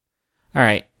 All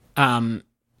right.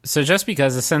 So just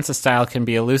because a sense of style can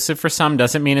be elusive for some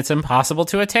doesn't mean it's impossible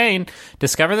to attain.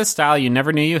 Discover the style you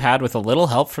never knew you had with a little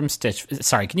help from Stitch.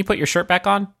 Sorry, can you put your shirt back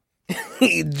on? But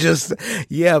I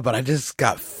just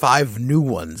got 5 new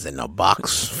ones in a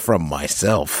box from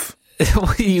myself.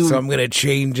 So I'm going to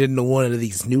change into one of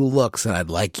these new looks, and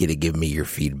I'd like you to give me your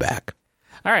feedback.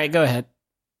 All right, go ahead.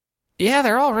 Yeah,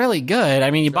 they're all really good. I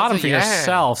mean, you bought them for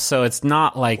yourself, so it's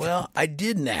not like... Well, I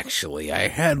didn't actually. I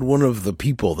had one of the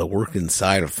people that work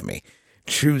inside of me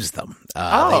choose them. They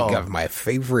got my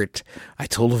favorite... I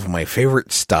told them my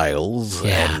favorite styles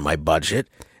and my budget,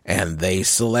 and they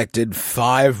selected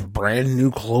 5 brand new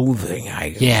clothing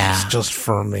items just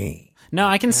for me. No,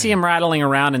 I can see them rattling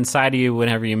around inside of you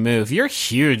whenever you move. You're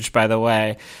huge, by the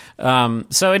way.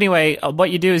 So anyway,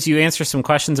 what you do is you answer some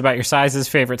questions about your sizes,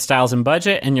 favorite styles, and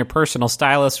budget, and your personal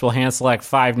stylist will hand select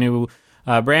 5 new,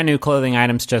 brand new clothing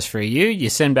items just for you. You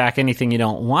send back anything you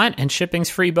don't want, and shipping's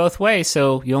free both ways,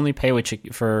 so you only pay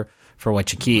for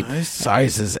what you keep. My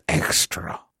size is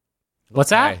extra.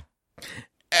 What's that? Okay.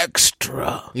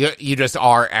 Extra. You just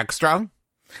are extra?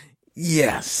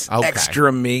 Yes. Okay.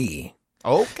 Extra me.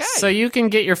 Okay. So you can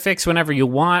get your fix whenever you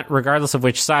want, regardless of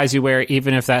which size you wear,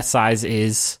 even if that size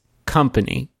is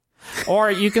company.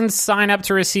 Or you can sign up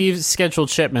to receive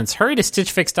scheduled shipments. Hurry to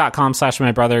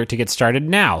stitchfix.com/mybrother to get started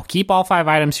now. Keep all 5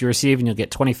 items you receive and you'll get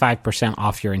 25%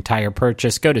 off your entire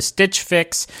purchase. Go to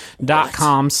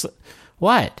stitchfix.com.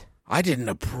 What? I didn't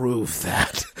approve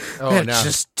that. That's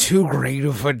just too great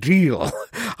of a deal.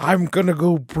 I'm going to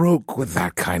go broke with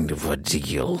that kind of a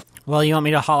deal. Well, you want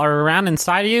me to holler around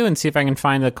inside of you and see if I can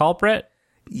find the culprit?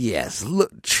 Yes,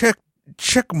 look, check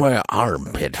my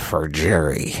armpit for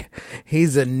Jerry.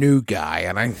 He's a new guy,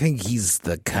 and I think he's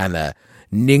the kind of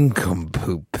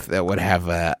nincompoop that would have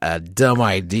a dumb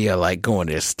idea like going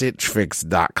to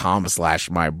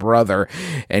stitchfix.com/mybrother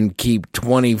and keep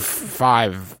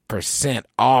 25%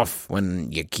 off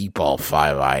when you keep all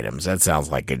 5 items. That sounds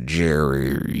like a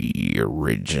Jerry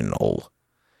original.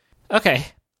 Okay.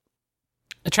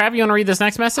 Trav, you want to read this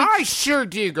next message? I sure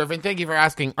do, Griffin. Thank you for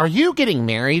asking. Are you getting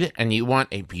married and you want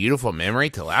a beautiful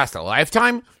memory to last a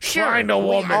lifetime? Sure. Find a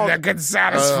woman that can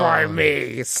satisfy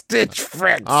me. Stitch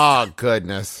Fix. Oh,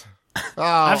 goodness. Oh,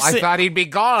 I thought he'd be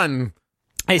gone.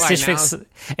 Hey, Stitch Fix.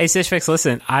 Hey, Stitch Fix,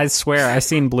 listen. I swear I've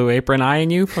seen Blue Apron eyeing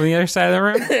you from the other side of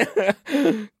the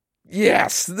room.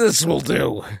 Yes, this will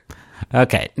do.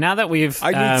 Okay, now that we've...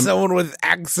 I need someone with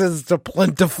access to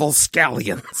plentiful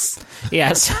scallions.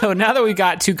 Yeah, so now that we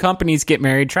got 2 companies get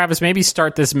married, Travis, maybe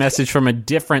start this message from a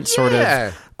different sort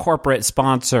of corporate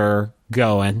sponsor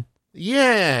going.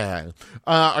 Yeah.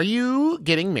 Are you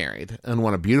getting married and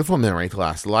want a beautiful memory to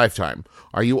last a lifetime?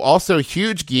 Are you also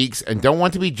huge geeks and don't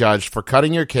want to be judged for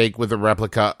cutting your cake with a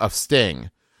replica of Sting?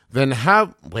 Then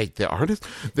have... Wait, the artist?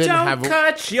 Then Don't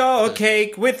cut your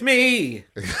cake with me.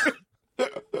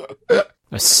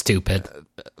 That's stupid.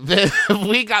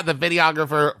 We got the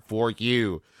videographer for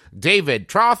you. David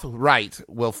Troth Wright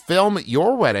will film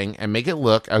your wedding and make it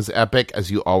look as epic as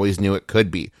you always knew it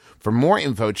could be. For more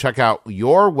info, check out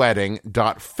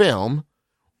yourwedding.film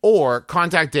or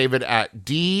contact David at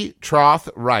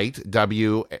dtrothwright,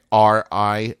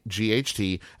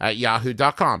 WRIGHT, at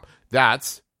yahoo.com.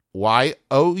 That's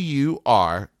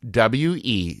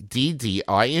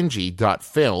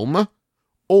YOURWEDDING.film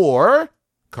or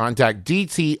contact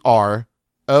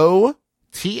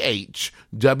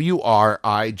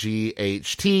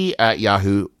DTROTHWRIGHT at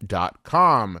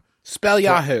yahoo.com. Spell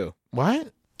Yahoo.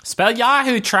 What? Spell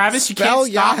Yahoo, Travis. You Spell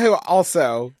can't stop. Yahoo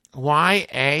also.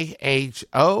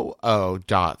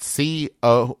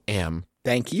 YAHOO.com.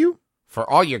 Thank you. For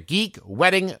all your geek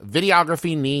wedding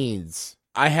videography needs.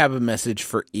 I have a message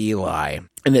for Eli,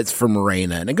 and it's from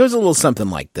Raina, and it goes a little something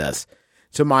like this.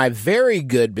 To my very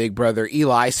good big brother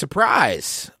Eli,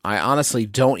 surprise! I honestly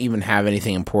don't even have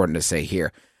anything important to say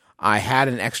here. I had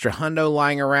an extra hundo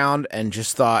lying around and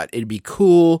just thought it'd be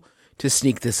cool to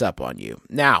sneak this up on you.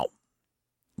 Now,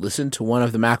 listen to one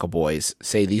of the McElboys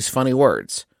say these funny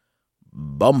words.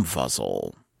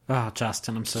 Bumfuzzle. Oh,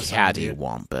 Justin, I'm so sorry.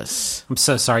 Cattywampus. I'm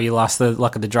so sorry you lost the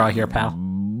luck of the draw here, pal.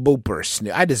 Booper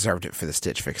snoo. I deserved it for the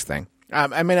Stitch Fix thing.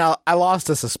 I mean, I lost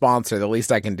us a sponsor. The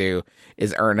least I can do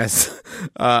is earn us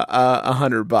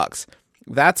 $100.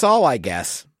 That's all, I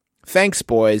guess. Thanks,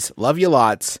 boys. Love you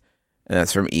lots. And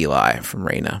that's from Eli, from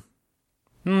Raina.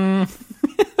 You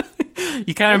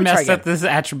kind of messed up this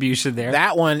attribution there.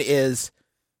 That one is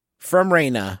from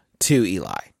Raina to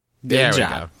Eli. Good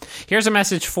job. Here's a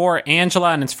message for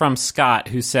Angela, and it's from Scott,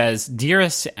 who says,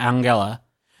 Dearest Angela,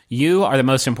 you are the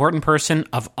most important person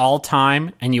of all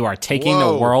time, and you are taking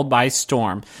the world by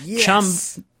storm.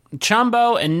 Yes.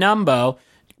 Chumbo and Numbo,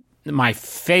 my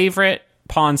favorite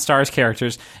Pawn Stars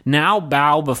characters, now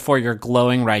bow before your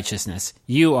glowing righteousness.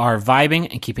 You are vibing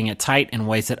and keeping it tight in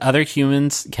ways that other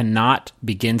humans cannot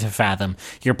begin to fathom.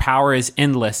 Your power is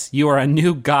endless. You are a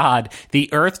new god.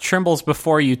 The earth trembles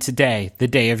before you today, the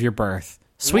day of your birth.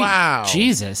 Sweet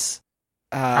Jesus.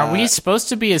 Are we supposed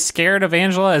to be as scared of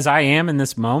Angela as I am in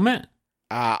this moment?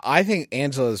 I think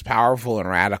Angela is powerful and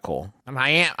radical. And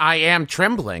I am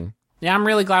trembling. Yeah, I'm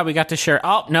really glad we got to share.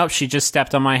 Oh, nope, she just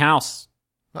stepped on my house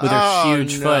with her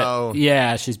huge foot.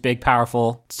 Yeah, she's big,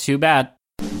 powerful. It's too bad.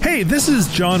 Hey, this is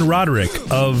John Roderick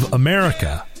of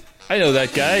America. I know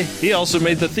that guy. He also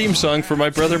made the theme song for My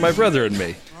Brother, and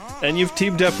Me. And you've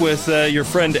teamed up with your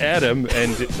friend Adam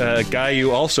and a guy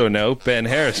you also know, Ben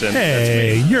Harrison.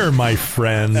 Hey, That's me. You're my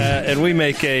friend. And we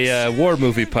make a war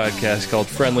movie podcast called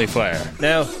Friendly Fire.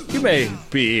 Now, you may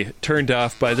be turned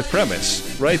off by the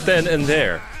premise right then and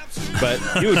there, but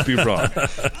you would be wrong.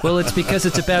 Well, it's because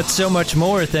it's about so much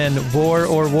more than war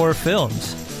or war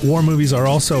films. War movies are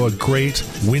also a great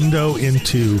window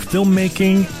into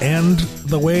filmmaking and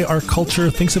the way our culture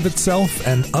thinks of itself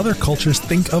and other cultures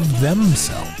think of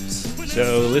themselves.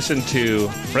 So listen to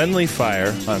Friendly Fire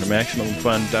on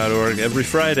MaximumFun.org every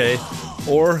Friday,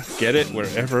 or get it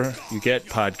wherever you get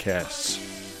podcasts.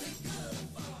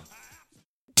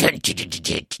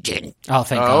 Oh,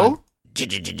 thank God.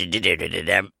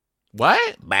 What?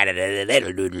 He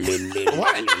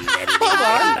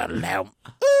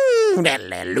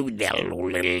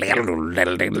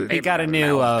got a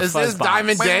new Is this fuzz box.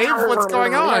 Diamond Dave? What's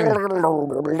going on?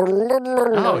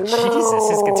 Oh, Jesus,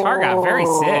 his guitar got very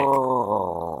sick.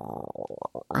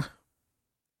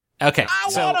 Okay,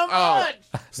 Squad.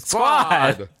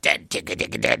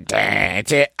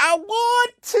 I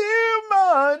want too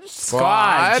much.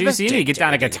 Squad. Juicy, you need to get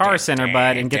down to Guitar Center,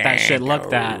 bud, and get that shit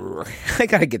looked at. I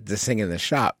gotta get this thing in the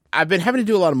shop. I've been having to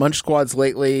do a lot of Munch Squads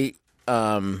lately,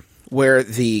 where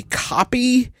the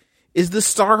copy is the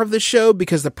star of the show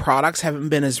because the products haven't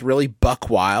been as really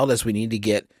buck wild as we need to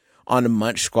get on a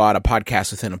Munch Squad, a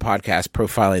podcast within a podcast,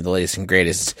 profiling the latest and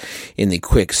greatest in the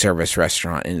quick service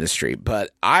restaurant industry. But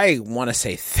I want to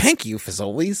say thank you,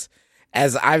 Fazoli's,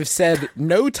 as I've said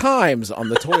no times on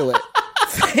the toilet.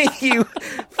 Thank you,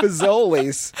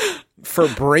 Fazoli's, for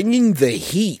bringing the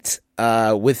heat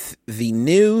with the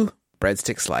new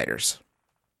breadstick sliders.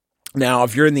 Now,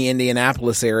 if you're in the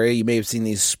Indianapolis area, you may have seen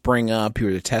these spring up.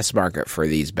 You're the test market for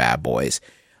these bad boys.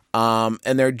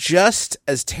 And they're just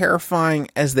as terrifying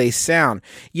as they sound.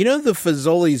 You know the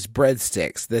Fazoli's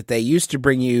breadsticks that they used to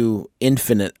bring you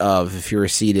infinite of if you were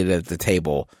seated at the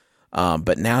table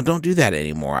But now don't do that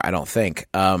anymore, I don't think.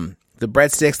 The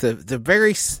breadsticks, the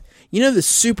very, the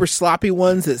super sloppy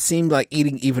ones that seem like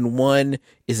eating even one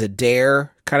is a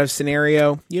dare kind of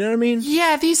scenario. You know what I mean?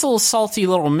 Yeah, these little salty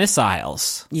little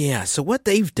missiles. Yeah, so what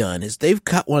they've done is they've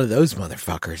cut one of those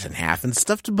motherfuckers in half and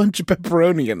stuffed a bunch of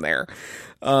pepperoni in there.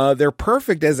 They're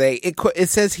perfect as it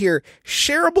says here,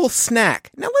 shareable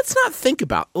snack. Now let's think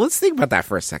about that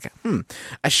for a second.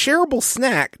 A shareable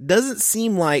snack doesn't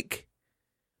seem like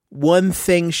one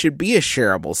thing should be a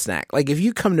shareable snack. Like if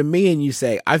you come to me and you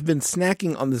say, I've been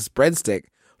snacking on this breadstick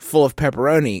full of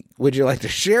pepperoni, would you like to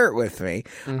share it with me?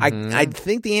 Mm-hmm. I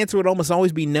think the answer would almost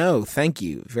always be no, thank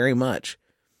you very much.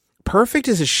 Perfect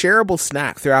is a shareable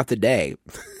snack throughout the day.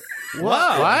 Whoa, what?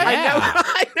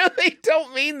 I know they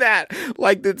don't mean that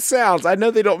like it sounds. I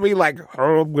know they don't mean like,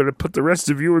 oh, I'm going to put the rest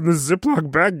of you in this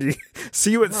Ziploc baggie.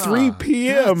 See you at 3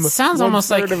 p.m. Sounds almost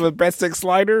like of a breadstick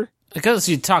slider. Because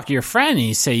you talk to your friend and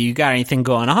you say, you got anything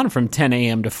going on from 10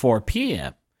 a.m. to 4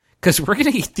 p.m.? Because we're going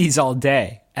to eat these all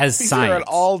day as these science. These are an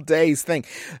all days thing.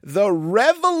 The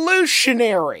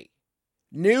revolutionary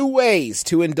new ways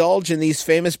to indulge in these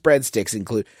famous breadsticks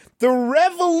include the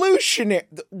revolutionary.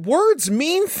 Words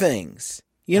mean things,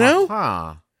 you know?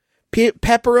 Uh-huh.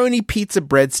 Pepperoni pizza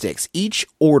breadsticks. Each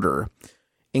order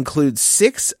includes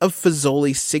 6 of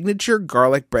Fazoli's signature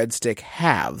garlic breadstick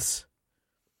halves.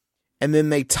 And then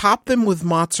they top them with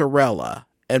mozzarella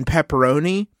and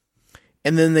pepperoni,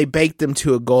 and then they bake them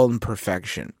to a golden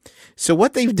perfection. So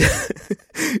what they've done,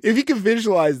 if you can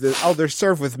visualize this, they're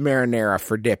served with marinara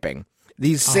for dipping.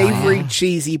 These savory,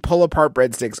 cheesy, pull-apart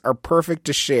breadsticks are perfect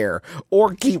to share,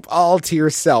 or keep all to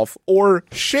yourself, or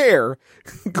share.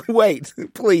 Wait,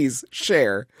 please,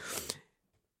 share.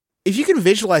 If you can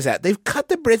visualize that, they've cut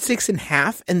the breadsticks in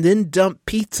half and then dumped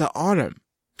pizza on them.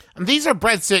 And these are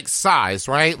breadstick size,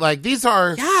 right? Like these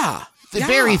are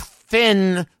very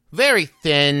thin,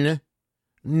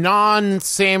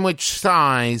 non-sandwich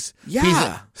size. Yeah.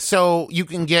 Pizza. So you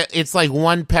can get, it's like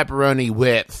one pepperoni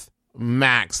width,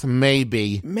 max,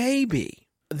 maybe. Maybe.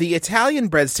 The Italian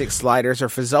breadstick sliders are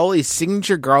Fazoli's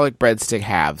signature garlic breadstick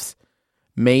halves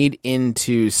made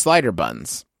into slider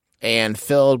buns and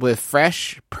filled with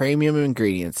fresh premium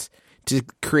ingredients to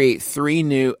create 3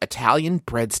 new Italian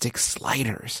breadstick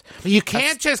sliders. You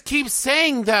can't just keep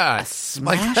saying that. A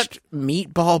smashed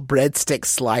meatball breadstick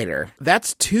slider.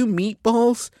 That's 2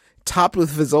 meatballs topped with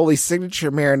Fazoli's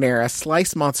signature marinara,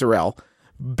 sliced mozzarella,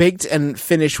 baked and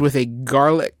finished with a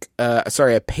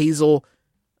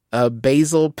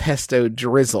basil pesto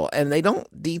drizzle. And they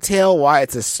don't detail why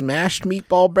it's a smashed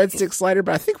meatball breadstick slider,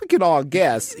 but I think we can all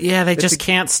guess. Yeah, they just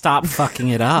can't stop fucking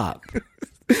it up.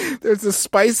 There's a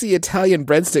spicy Italian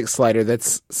breadstick slider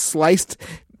that's sliced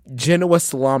Genoa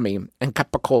salami and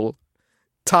capicola,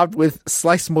 topped with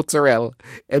sliced mozzarella,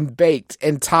 and baked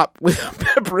and topped with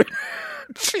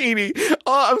pepperoncini.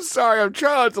 Oh, I'm sorry, I'm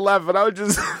trying not to laugh, but I was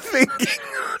just thinking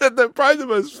that probably the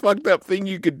most fucked up thing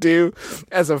you could do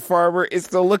as a farmer is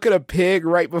to look at a pig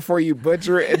right before you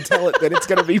butcher it and tell it that it's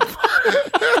going to be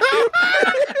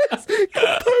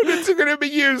components are going to be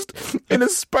used in a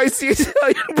spicy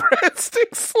Italian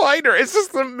breadstick slider. It's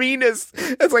just the meanest.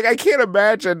 It's like I can't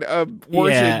imagine a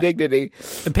worse indignity.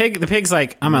 The pig's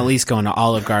like, I'm at least going to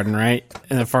Olive Garden, right?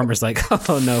 And the farmer's like,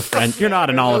 oh no, friend, you're not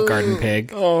an Olive Garden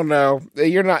pig. Oh no,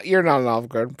 you're not an Olive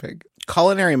Garden pig.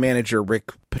 Culinary manager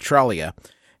Rick Petralia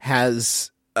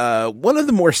has one of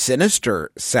the more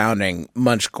sinister sounding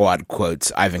Munch Squad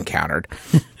quotes I've encountered.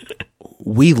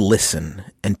 We listen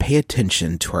and pay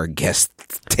attention to our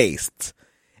guests' tastes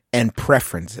and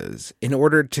preferences in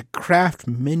order to craft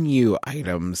menu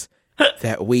items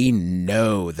that we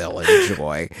know they'll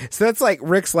enjoy. So that's like,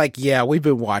 Rick's like, yeah, we've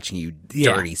been watching you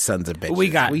dirty sons of bitches.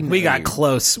 We got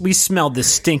close. We smelled the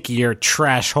stinkier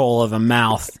trash hole of a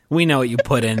mouth. We know what you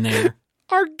put in there.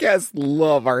 Our guests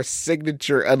love our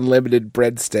signature unlimited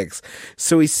breadsticks.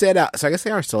 So we set out, so I guess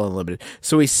they are still unlimited.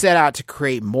 So we set out to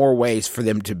create more ways for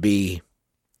them to be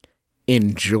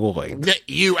enjoyed.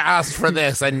 You asked for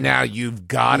this and now you've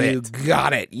got it. You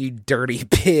got it, you dirty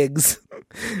pigs.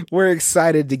 We're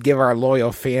excited to give our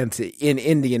loyal fans in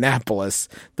Indianapolis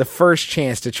the first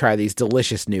chance to try these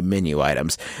delicious new menu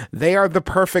items. They are the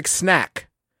perfect snack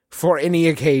for any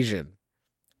occasion.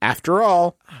 After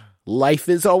all, life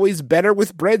is always better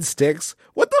with breadsticks.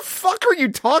 What the fuck are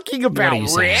you talking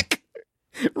about, Rick?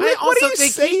 Rick, what are you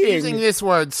saying? Using this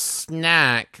word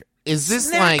snack. Is this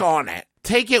snack like on it?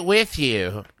 Take it with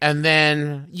you, and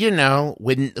then, you know,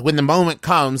 when the moment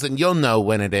comes, and you'll know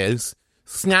when it is,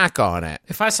 snack on it.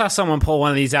 If I saw someone pull one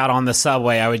of these out on the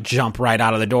subway, I would jump right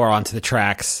out of the door onto the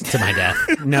tracks to my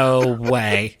death. No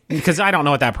way. Because I don't know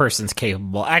what that person's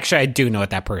capable. Actually, I do know what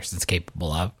that person's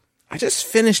capable of. I just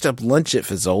finished up lunch at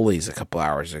Fazoli's a couple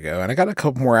hours ago, and I got a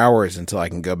couple more hours until I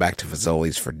can go back to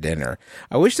Fazoli's for dinner.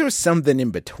 I wish there was something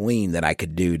in between that I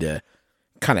could do to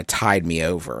kind of tide me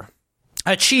over.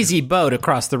 A cheesy boat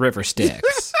across the river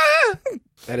Styx.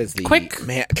 That is the Quick.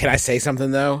 man. Can I say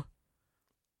something though?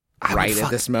 Right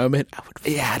at this moment,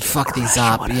 I'd fuck these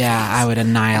up. Yeah, I would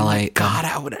annihilate them. God,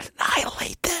 I would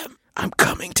annihilate them. I'm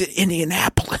coming to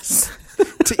Indianapolis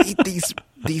to eat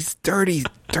these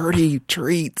dirty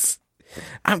treats.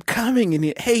 I'm coming,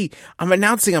 and hey, I'm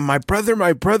announcing on my brother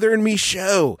and me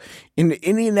show in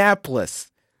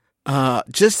Indianapolis,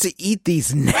 just to eat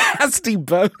these nasty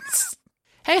boats.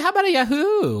 Hey, how about a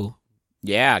Yahoo?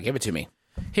 Yeah, give it to me.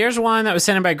 Here's one that was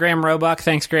sent in by Graham Roebuck.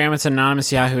 Thanks, Graham. It's an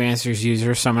anonymous Yahoo Answers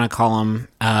user, so I'm going to call him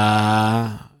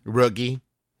Roogie.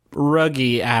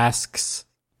 Roogie asks,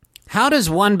 how does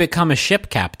one become a ship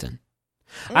captain?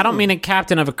 I don't mean a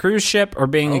captain of a cruise ship or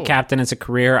being a captain as a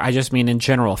career. I just mean in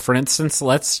general. For instance,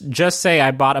 let's just say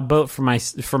I bought a boat for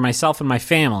myself and my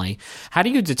family. How do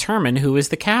you determine who is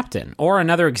the captain? Or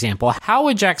another example, how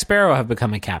would Jack Sparrow have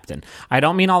become a captain? I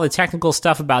don't mean all the technical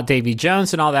stuff about Davy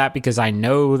Jones and all that because I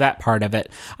know that part of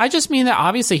it. I just mean that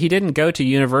obviously he didn't go to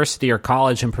university or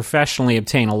college and professionally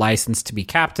obtain a license to be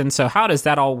captain. So how does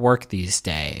that all work these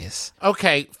days?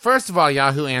 Okay, first of all,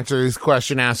 Yahoo Answers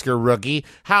question asker Rookie,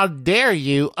 how dare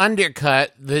you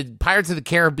undercut the Pirates of the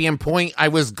Caribbean point I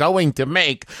was going to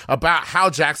make about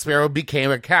how Jack Sparrow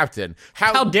became a captain?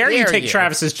 How dare you take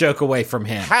Travis's joke away from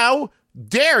him? How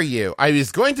dare you? I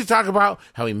was going to talk about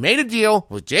how he made a deal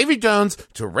with Davy Jones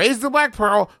to raise the Black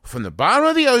Pearl from the bottom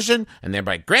of the ocean and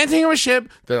thereby granting him a ship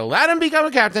that allowed him to become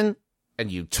a captain. And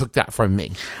you took that from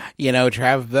me. You know,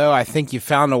 Trav, though, I think you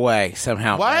found a way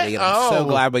somehow. What? Buddy, and I'm so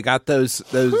glad we got those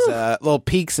little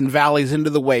peaks and valleys into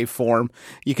the waveform.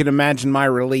 You can imagine my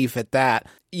relief at that.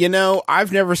 You know,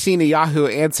 I've never seen a Yahoo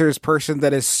Answers person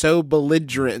that is so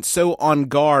belligerent, so on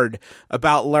guard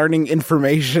about learning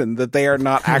information that they are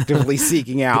not actively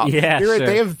seeking out. Yeah, sure.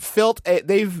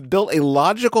 They've built a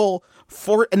logical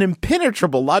an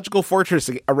impenetrable logical fortress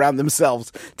around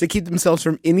themselves to keep themselves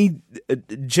from any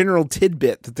general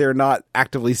tidbit that they're not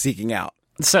actively seeking out.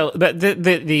 So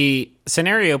the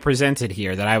scenario presented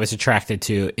here that I was attracted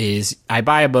to is I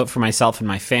buy a boat for myself and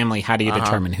my family. How do you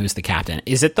determine who's the captain?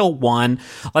 Is it the one,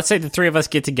 let's say the three of us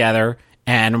get together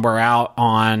and we're out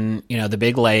on, the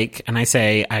big lake, and I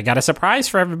say, I got a surprise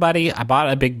for everybody. I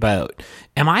bought a big boat.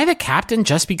 Am I the captain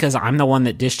just because I'm the one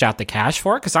that dished out the cash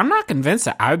for it? Because I'm not convinced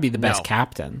that I would be the best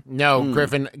captain. No,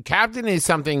 Griffin. Captain is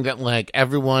something that,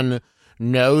 everyone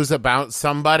knows about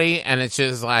somebody, and it's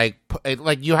just,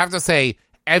 you have to say,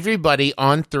 everybody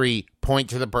on 3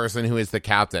 point to the person who is the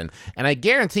captain. And I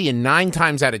guarantee you 9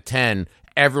 times out of 10,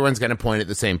 everyone's going to point at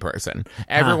the same person.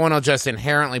 Everyone will just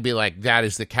inherently be like, that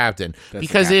is the captain.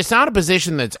 Because it's not a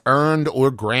position that's earned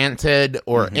or granted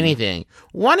or anything.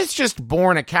 One is just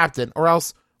born a captain, or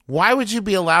else why would you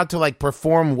be allowed to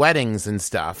perform weddings and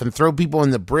stuff and throw people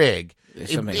in the brig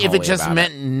if it just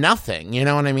meant nothing? You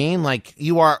know what I mean?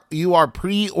 You are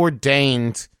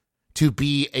preordained to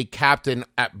be a captain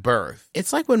at birth.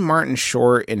 It's like when Martin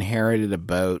Short inherited a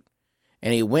boat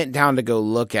and he went down to go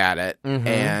look at it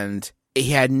and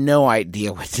he had no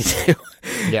idea what to do.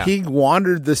 Yeah. He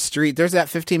wandered the street. There's that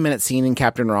 15-minute scene in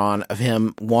Captain Ron of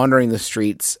him wandering the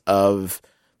streets of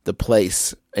the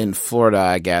place in Florida,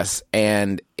 I guess,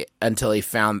 and until he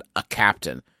found a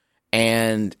captain.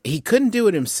 And he couldn't do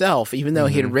it himself, even though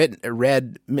he had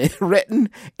written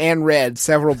and read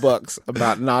several books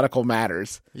about nautical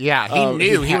matters. Yeah, he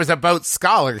knew. He was a boat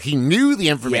scholar. He knew the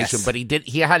information, but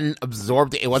he hadn't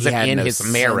absorbed it. It wasn't in his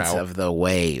marrow. Sense of the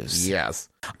waves. Yes.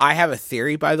 I have a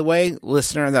theory, by the way,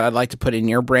 listener, that I'd like to put in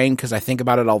your brain because I think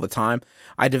about it all the time.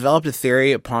 I developed a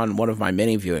theory upon one of my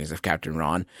many viewings of Captain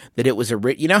Ron that it was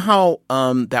you know how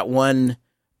that one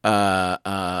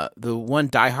the one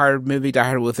Die Hard movie, Die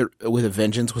Hard with a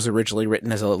Vengeance, was originally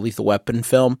written as a Lethal Weapon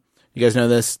film. You guys know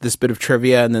this bit of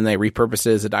trivia, and then they repurposed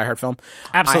it as a Die Hard film?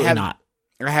 Absolutely not.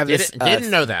 I have this. Didn't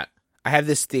know that. I have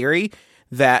this theory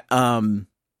that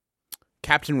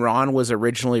Captain Ron was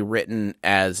originally written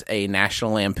as a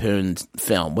National Lampoon's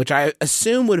film, which I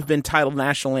assume would have been titled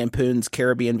National Lampoon's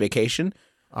Caribbean Vacation.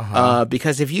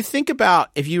 Because if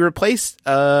you replace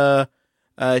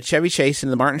Chevy Chase in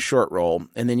the Martin Short role,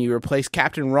 and then you replace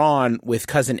Captain Ron with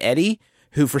Cousin Eddie,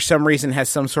 who for some reason has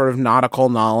some sort of nautical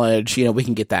knowledge. We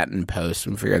can get that in post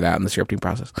and figure that out in the scripting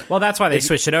process. Well, that's why they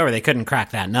switched it over. They couldn't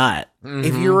crack that nut.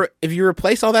 If you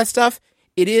replace all that stuff,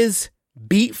 it is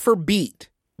beat for beat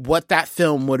what that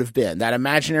film would have been. That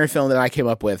imaginary film that I came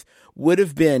up with would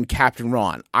have been Captain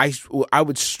Ron. I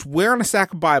would swear on a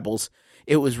sack of Bibles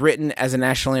it was written as a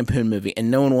National Lampoon movie,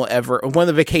 and no one will ever, one of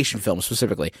the vacation films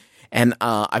specifically. And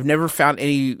I've never found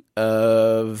any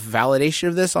validation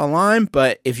of this online,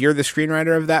 but if you're the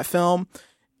screenwriter of that film,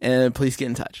 please get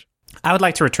in touch. I would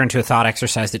like to return to a thought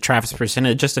exercise that Travis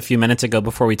presented just a few minutes ago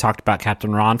before we talked about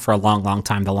Captain Ron for a long, long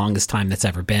time, the longest time that's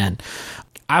ever been.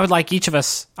 I would like each of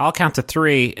us, I'll count to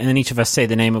 3, and then each of us say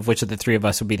the name of which of the 3 of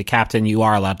us would be the captain. You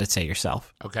are allowed to say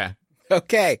yourself. Okay.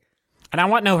 Okay. And I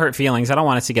want no hurt feelings. I don't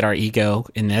want us to get our ego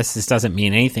in this. This doesn't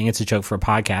mean anything. It's a joke for a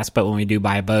podcast, but when we do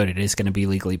buy a boat, it is going to be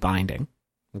legally binding.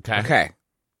 Okay. Okay.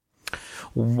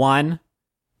 1,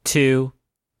 2,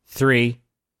 3.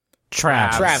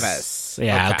 Travis.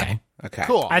 Yeah, okay. Okay.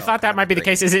 Cool. I thought that might be the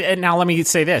case. Is it? And now let me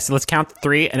say this. Let's count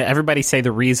 3, and everybody say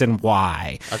the reason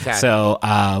why. Okay.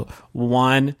 So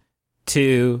 1,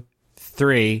 2,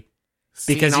 3.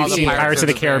 Because you've seen Pirates of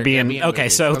the Caribbean. Okay,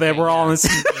 so then we're all in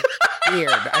the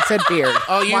Beard. I said beard.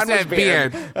 Oh, you Mine said was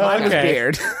beard. Mine was Okay.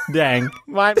 beard. Dang.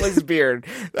 Mine was beard.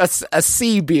 A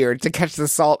sea beard to catch the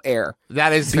salt air.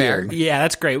 That is fair. Yeah,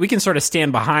 that's great. We can sort of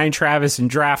stand behind Travis and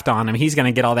draft on him. He's going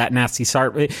to get all that nasty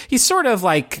sart. He's sort of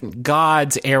like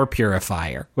God's air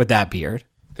purifier with that beard.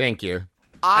 Thank you.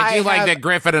 I do like that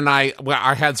Griffin and I,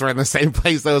 our heads were in the same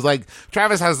place. So it was like,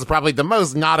 Travis has probably the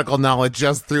most nautical knowledge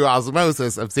just through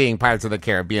osmosis of seeing Pirates of the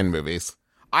Caribbean movies.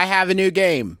 I have a new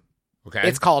game. Okay.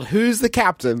 It's called Who's the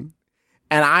Captain?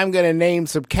 And I'm going to name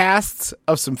some casts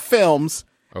of some films.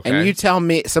 Okay. And you tell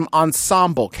me some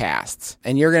ensemble casts.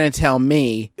 And you're going to tell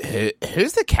me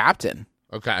who's the captain?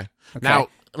 Okay. Now,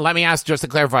 let me ask just to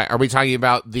clarify, are we talking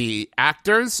about the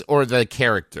actors or the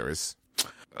characters?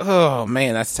 Oh,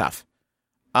 man, that's tough.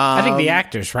 I think the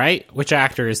actors, right? Which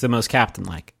actor is the most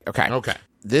captain-like? Okay.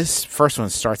 This first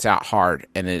one starts out hard,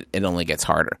 and it only gets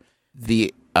harder.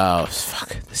 Fuck.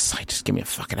 This site just give me a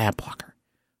fucking ad blocker.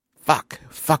 Fuck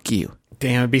you.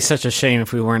 Damn, it'd be such a shame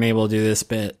if we weren't able to do this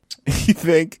bit. You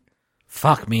think?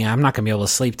 Fuck me, I'm not going to be able to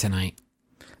sleep tonight.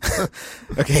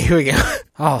 Okay, here we go.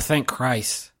 Oh, thank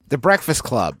Christ. The Breakfast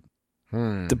Club.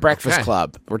 The Breakfast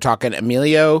Club. We're talking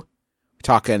Emilio. We're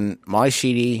talking Molly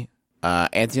Sheedy,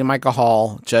 Anthony Michael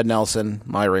Hall, Judd Nelson,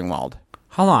 Molly Ringwald.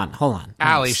 Hold on.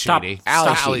 Ali Stop. Sheedy.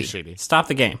 Stop. Ali Sheedy. Stop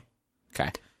the game.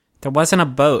 Okay. There wasn't a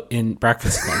boat in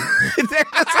Breakfast Club. There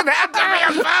doesn't have to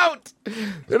be a boat.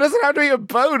 There doesn't have to be a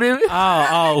boat in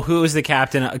it. Who was the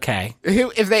captain? Okay.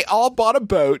 If they all bought a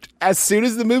boat, as soon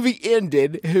as the movie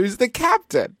ended, who's the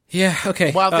captain? Yeah,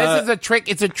 okay. Well, this is a trick.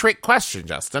 It's a trick question,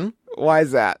 Justin. Why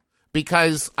is that?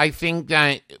 Because I think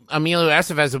that Emilio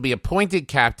Estevez will be appointed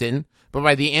captain, but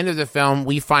by the end of the film,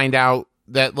 we find out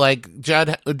that, like,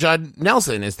 Judd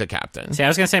Nelson is the captain. See, I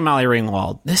was going to say Molly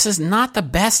Ringwald. This is not the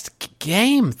best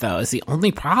game, though, is the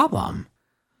only problem.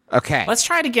 Okay. Let's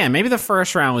try it again. Maybe the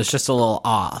first round was just a little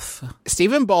off.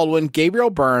 Stephen Baldwin, Gabriel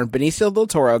Byrne, Benicio del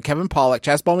Toro, Kevin Pollak,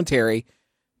 Chaz Palminteri,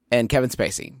 and Kevin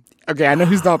Spacey. Okay, I know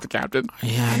who's not the captain.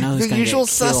 Yeah, I know who's The gonna usual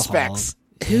get keel-hauled. suspects.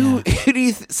 Who do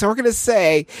you so we're going to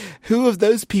say who of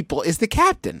those people is the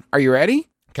captain? Are you ready?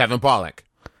 Kevin Pollak.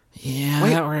 Yeah, Wait.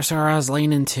 that was where I was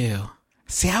leaning to.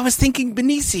 See, I was thinking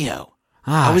Benicio.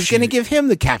 I was going to give him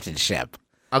the captainship.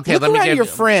 Okay, Look let me around give your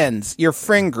friends, your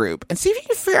friend group, and see if you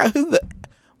can figure out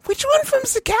which one of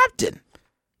them's the captain.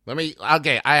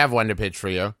 Okay, I have one to pitch for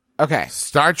you. Okay.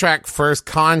 Star Trek First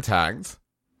Contact.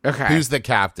 Okay. Who's the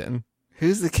captain?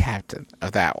 Who's the captain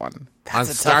of that one? That's On a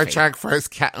Star toughie.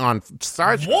 Trek on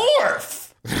Star Trek.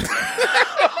 Worf.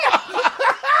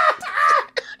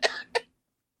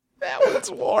 That one's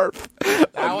Worf.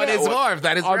 That one is Worf.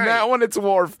 That is On right. that one, it's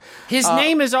Worf. His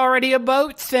name is already a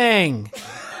boat thing.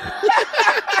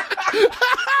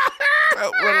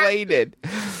 Related.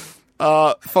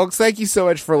 Folks, thank you so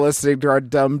much for listening to our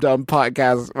Dumb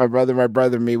podcast, My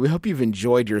Brother, Me. We hope you've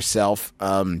enjoyed yourself.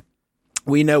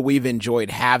 We know we've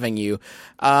enjoyed having you.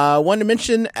 Wanted to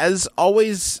mention, as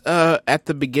always, at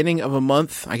the beginning of a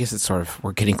month, I guess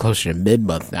we're getting closer to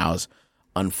mid-month now, as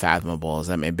unfathomable as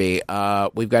that may be.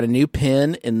 We've got a new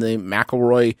pin in the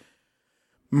McElroy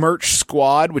merch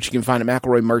squad, which you can find at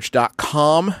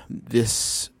McElroymerch.com.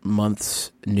 This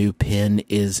month's new pin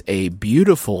is a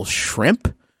beautiful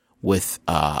shrimp with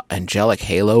angelic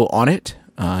halo on it,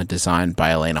 designed by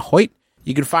Elena Hoyt.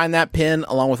 You can find that pin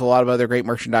along with a lot of other great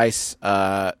merchandise.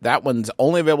 That one's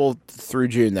only available through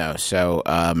June, though, so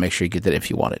make sure you get that if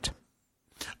you want it.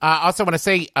 I also want to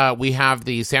say we have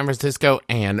the San Francisco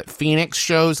and Phoenix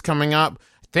shows coming up.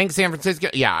 I think San Francisco,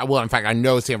 in fact, I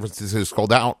know San Francisco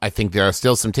sold out. I think there are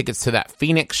still some tickets to that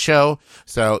Phoenix show.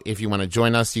 So if you want to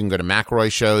join us, you can go to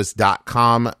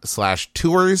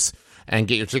McElroyshows.com/tours. and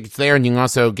get your tickets there. And you can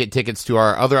also get tickets to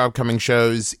our other upcoming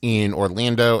shows in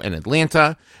Orlando and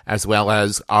Atlanta, as well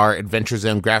as our Adventure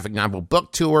Zone graphic novel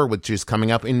book tour, which is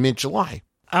coming up in mid-July.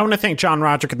 I want to thank John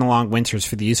Roderick and the Long Winters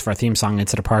for the use of our theme song.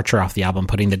 It's a departure off the album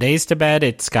Putting the Days to Bed.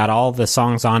 It's got all the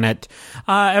songs on it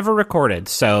ever recorded.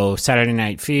 So Saturday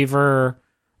Night Fever,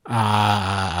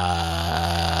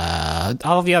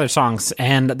 all of the other songs,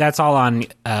 and that's all on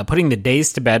Putting the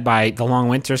Days to Bed by the Long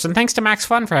Winters. And thanks to Max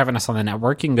Fun for having us on the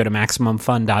network. You can go to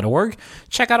MaximumFun.org.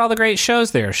 Check out all the great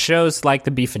shows there. Shows like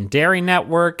the Beef and Dairy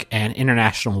Network and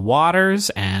International Waters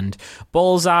and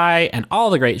Bullseye and all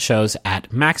the great shows at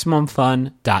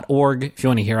MaximumFun.org. If you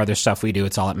want to hear other stuff we do,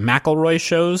 it's all at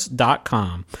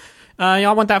McElroyshows.com.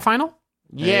 Y'all want that final?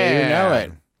 Yeah. You know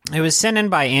it. It was sent in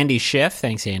by Andy Schiff.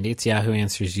 Thanks, Andy. It's Yahoo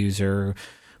Answers user...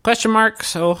 Question mark,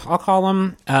 so I'll call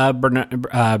him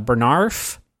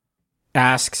Bernarf,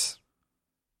 asks,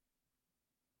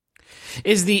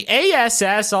 is the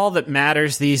ASS all that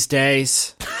matters these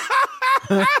days?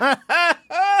 My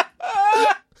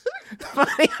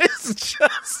name is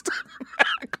Justin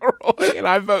McElroy, and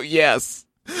I vote yes.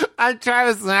 I'm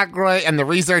Travis McElroy, and the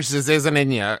research just isn't in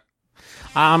yet.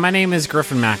 My name is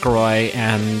Griffin McElroy,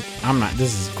 and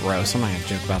this is gross. I'm not going to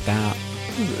joke about that.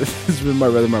 This has been my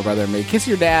brother and me. Kiss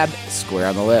your dad square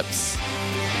on the lips.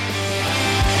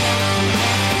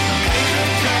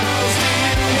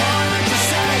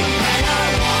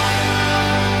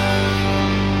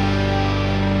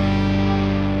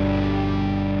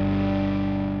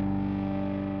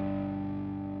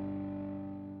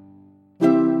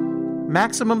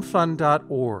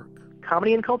 MaximumFun.org.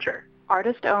 Comedy and culture.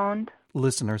 Artist owned.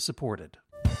 Listener supported.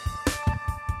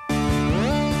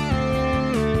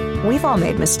 We've all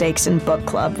made mistakes in book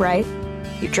club, right?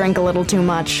 You drink a little too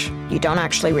much, you don't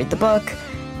actually read the book,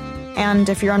 and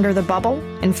if you're under the bubble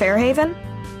in Fairhaven,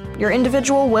 your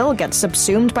individual will get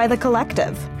subsumed by the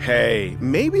collective. Hey,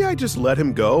 maybe I just let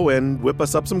him go and whip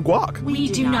us up some guac. We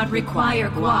do not require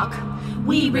guac.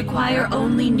 We require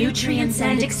only nutrients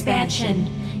and expansion.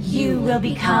 You will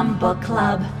become book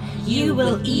club. You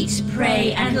will eat,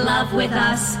 pray, and love with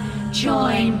us.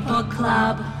 Join book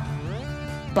club.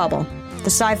 Bubble, the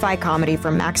sci-fi comedy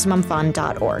from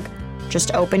MaximumFun.org.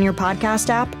 Just open your podcast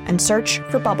app and search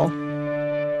for Bubble.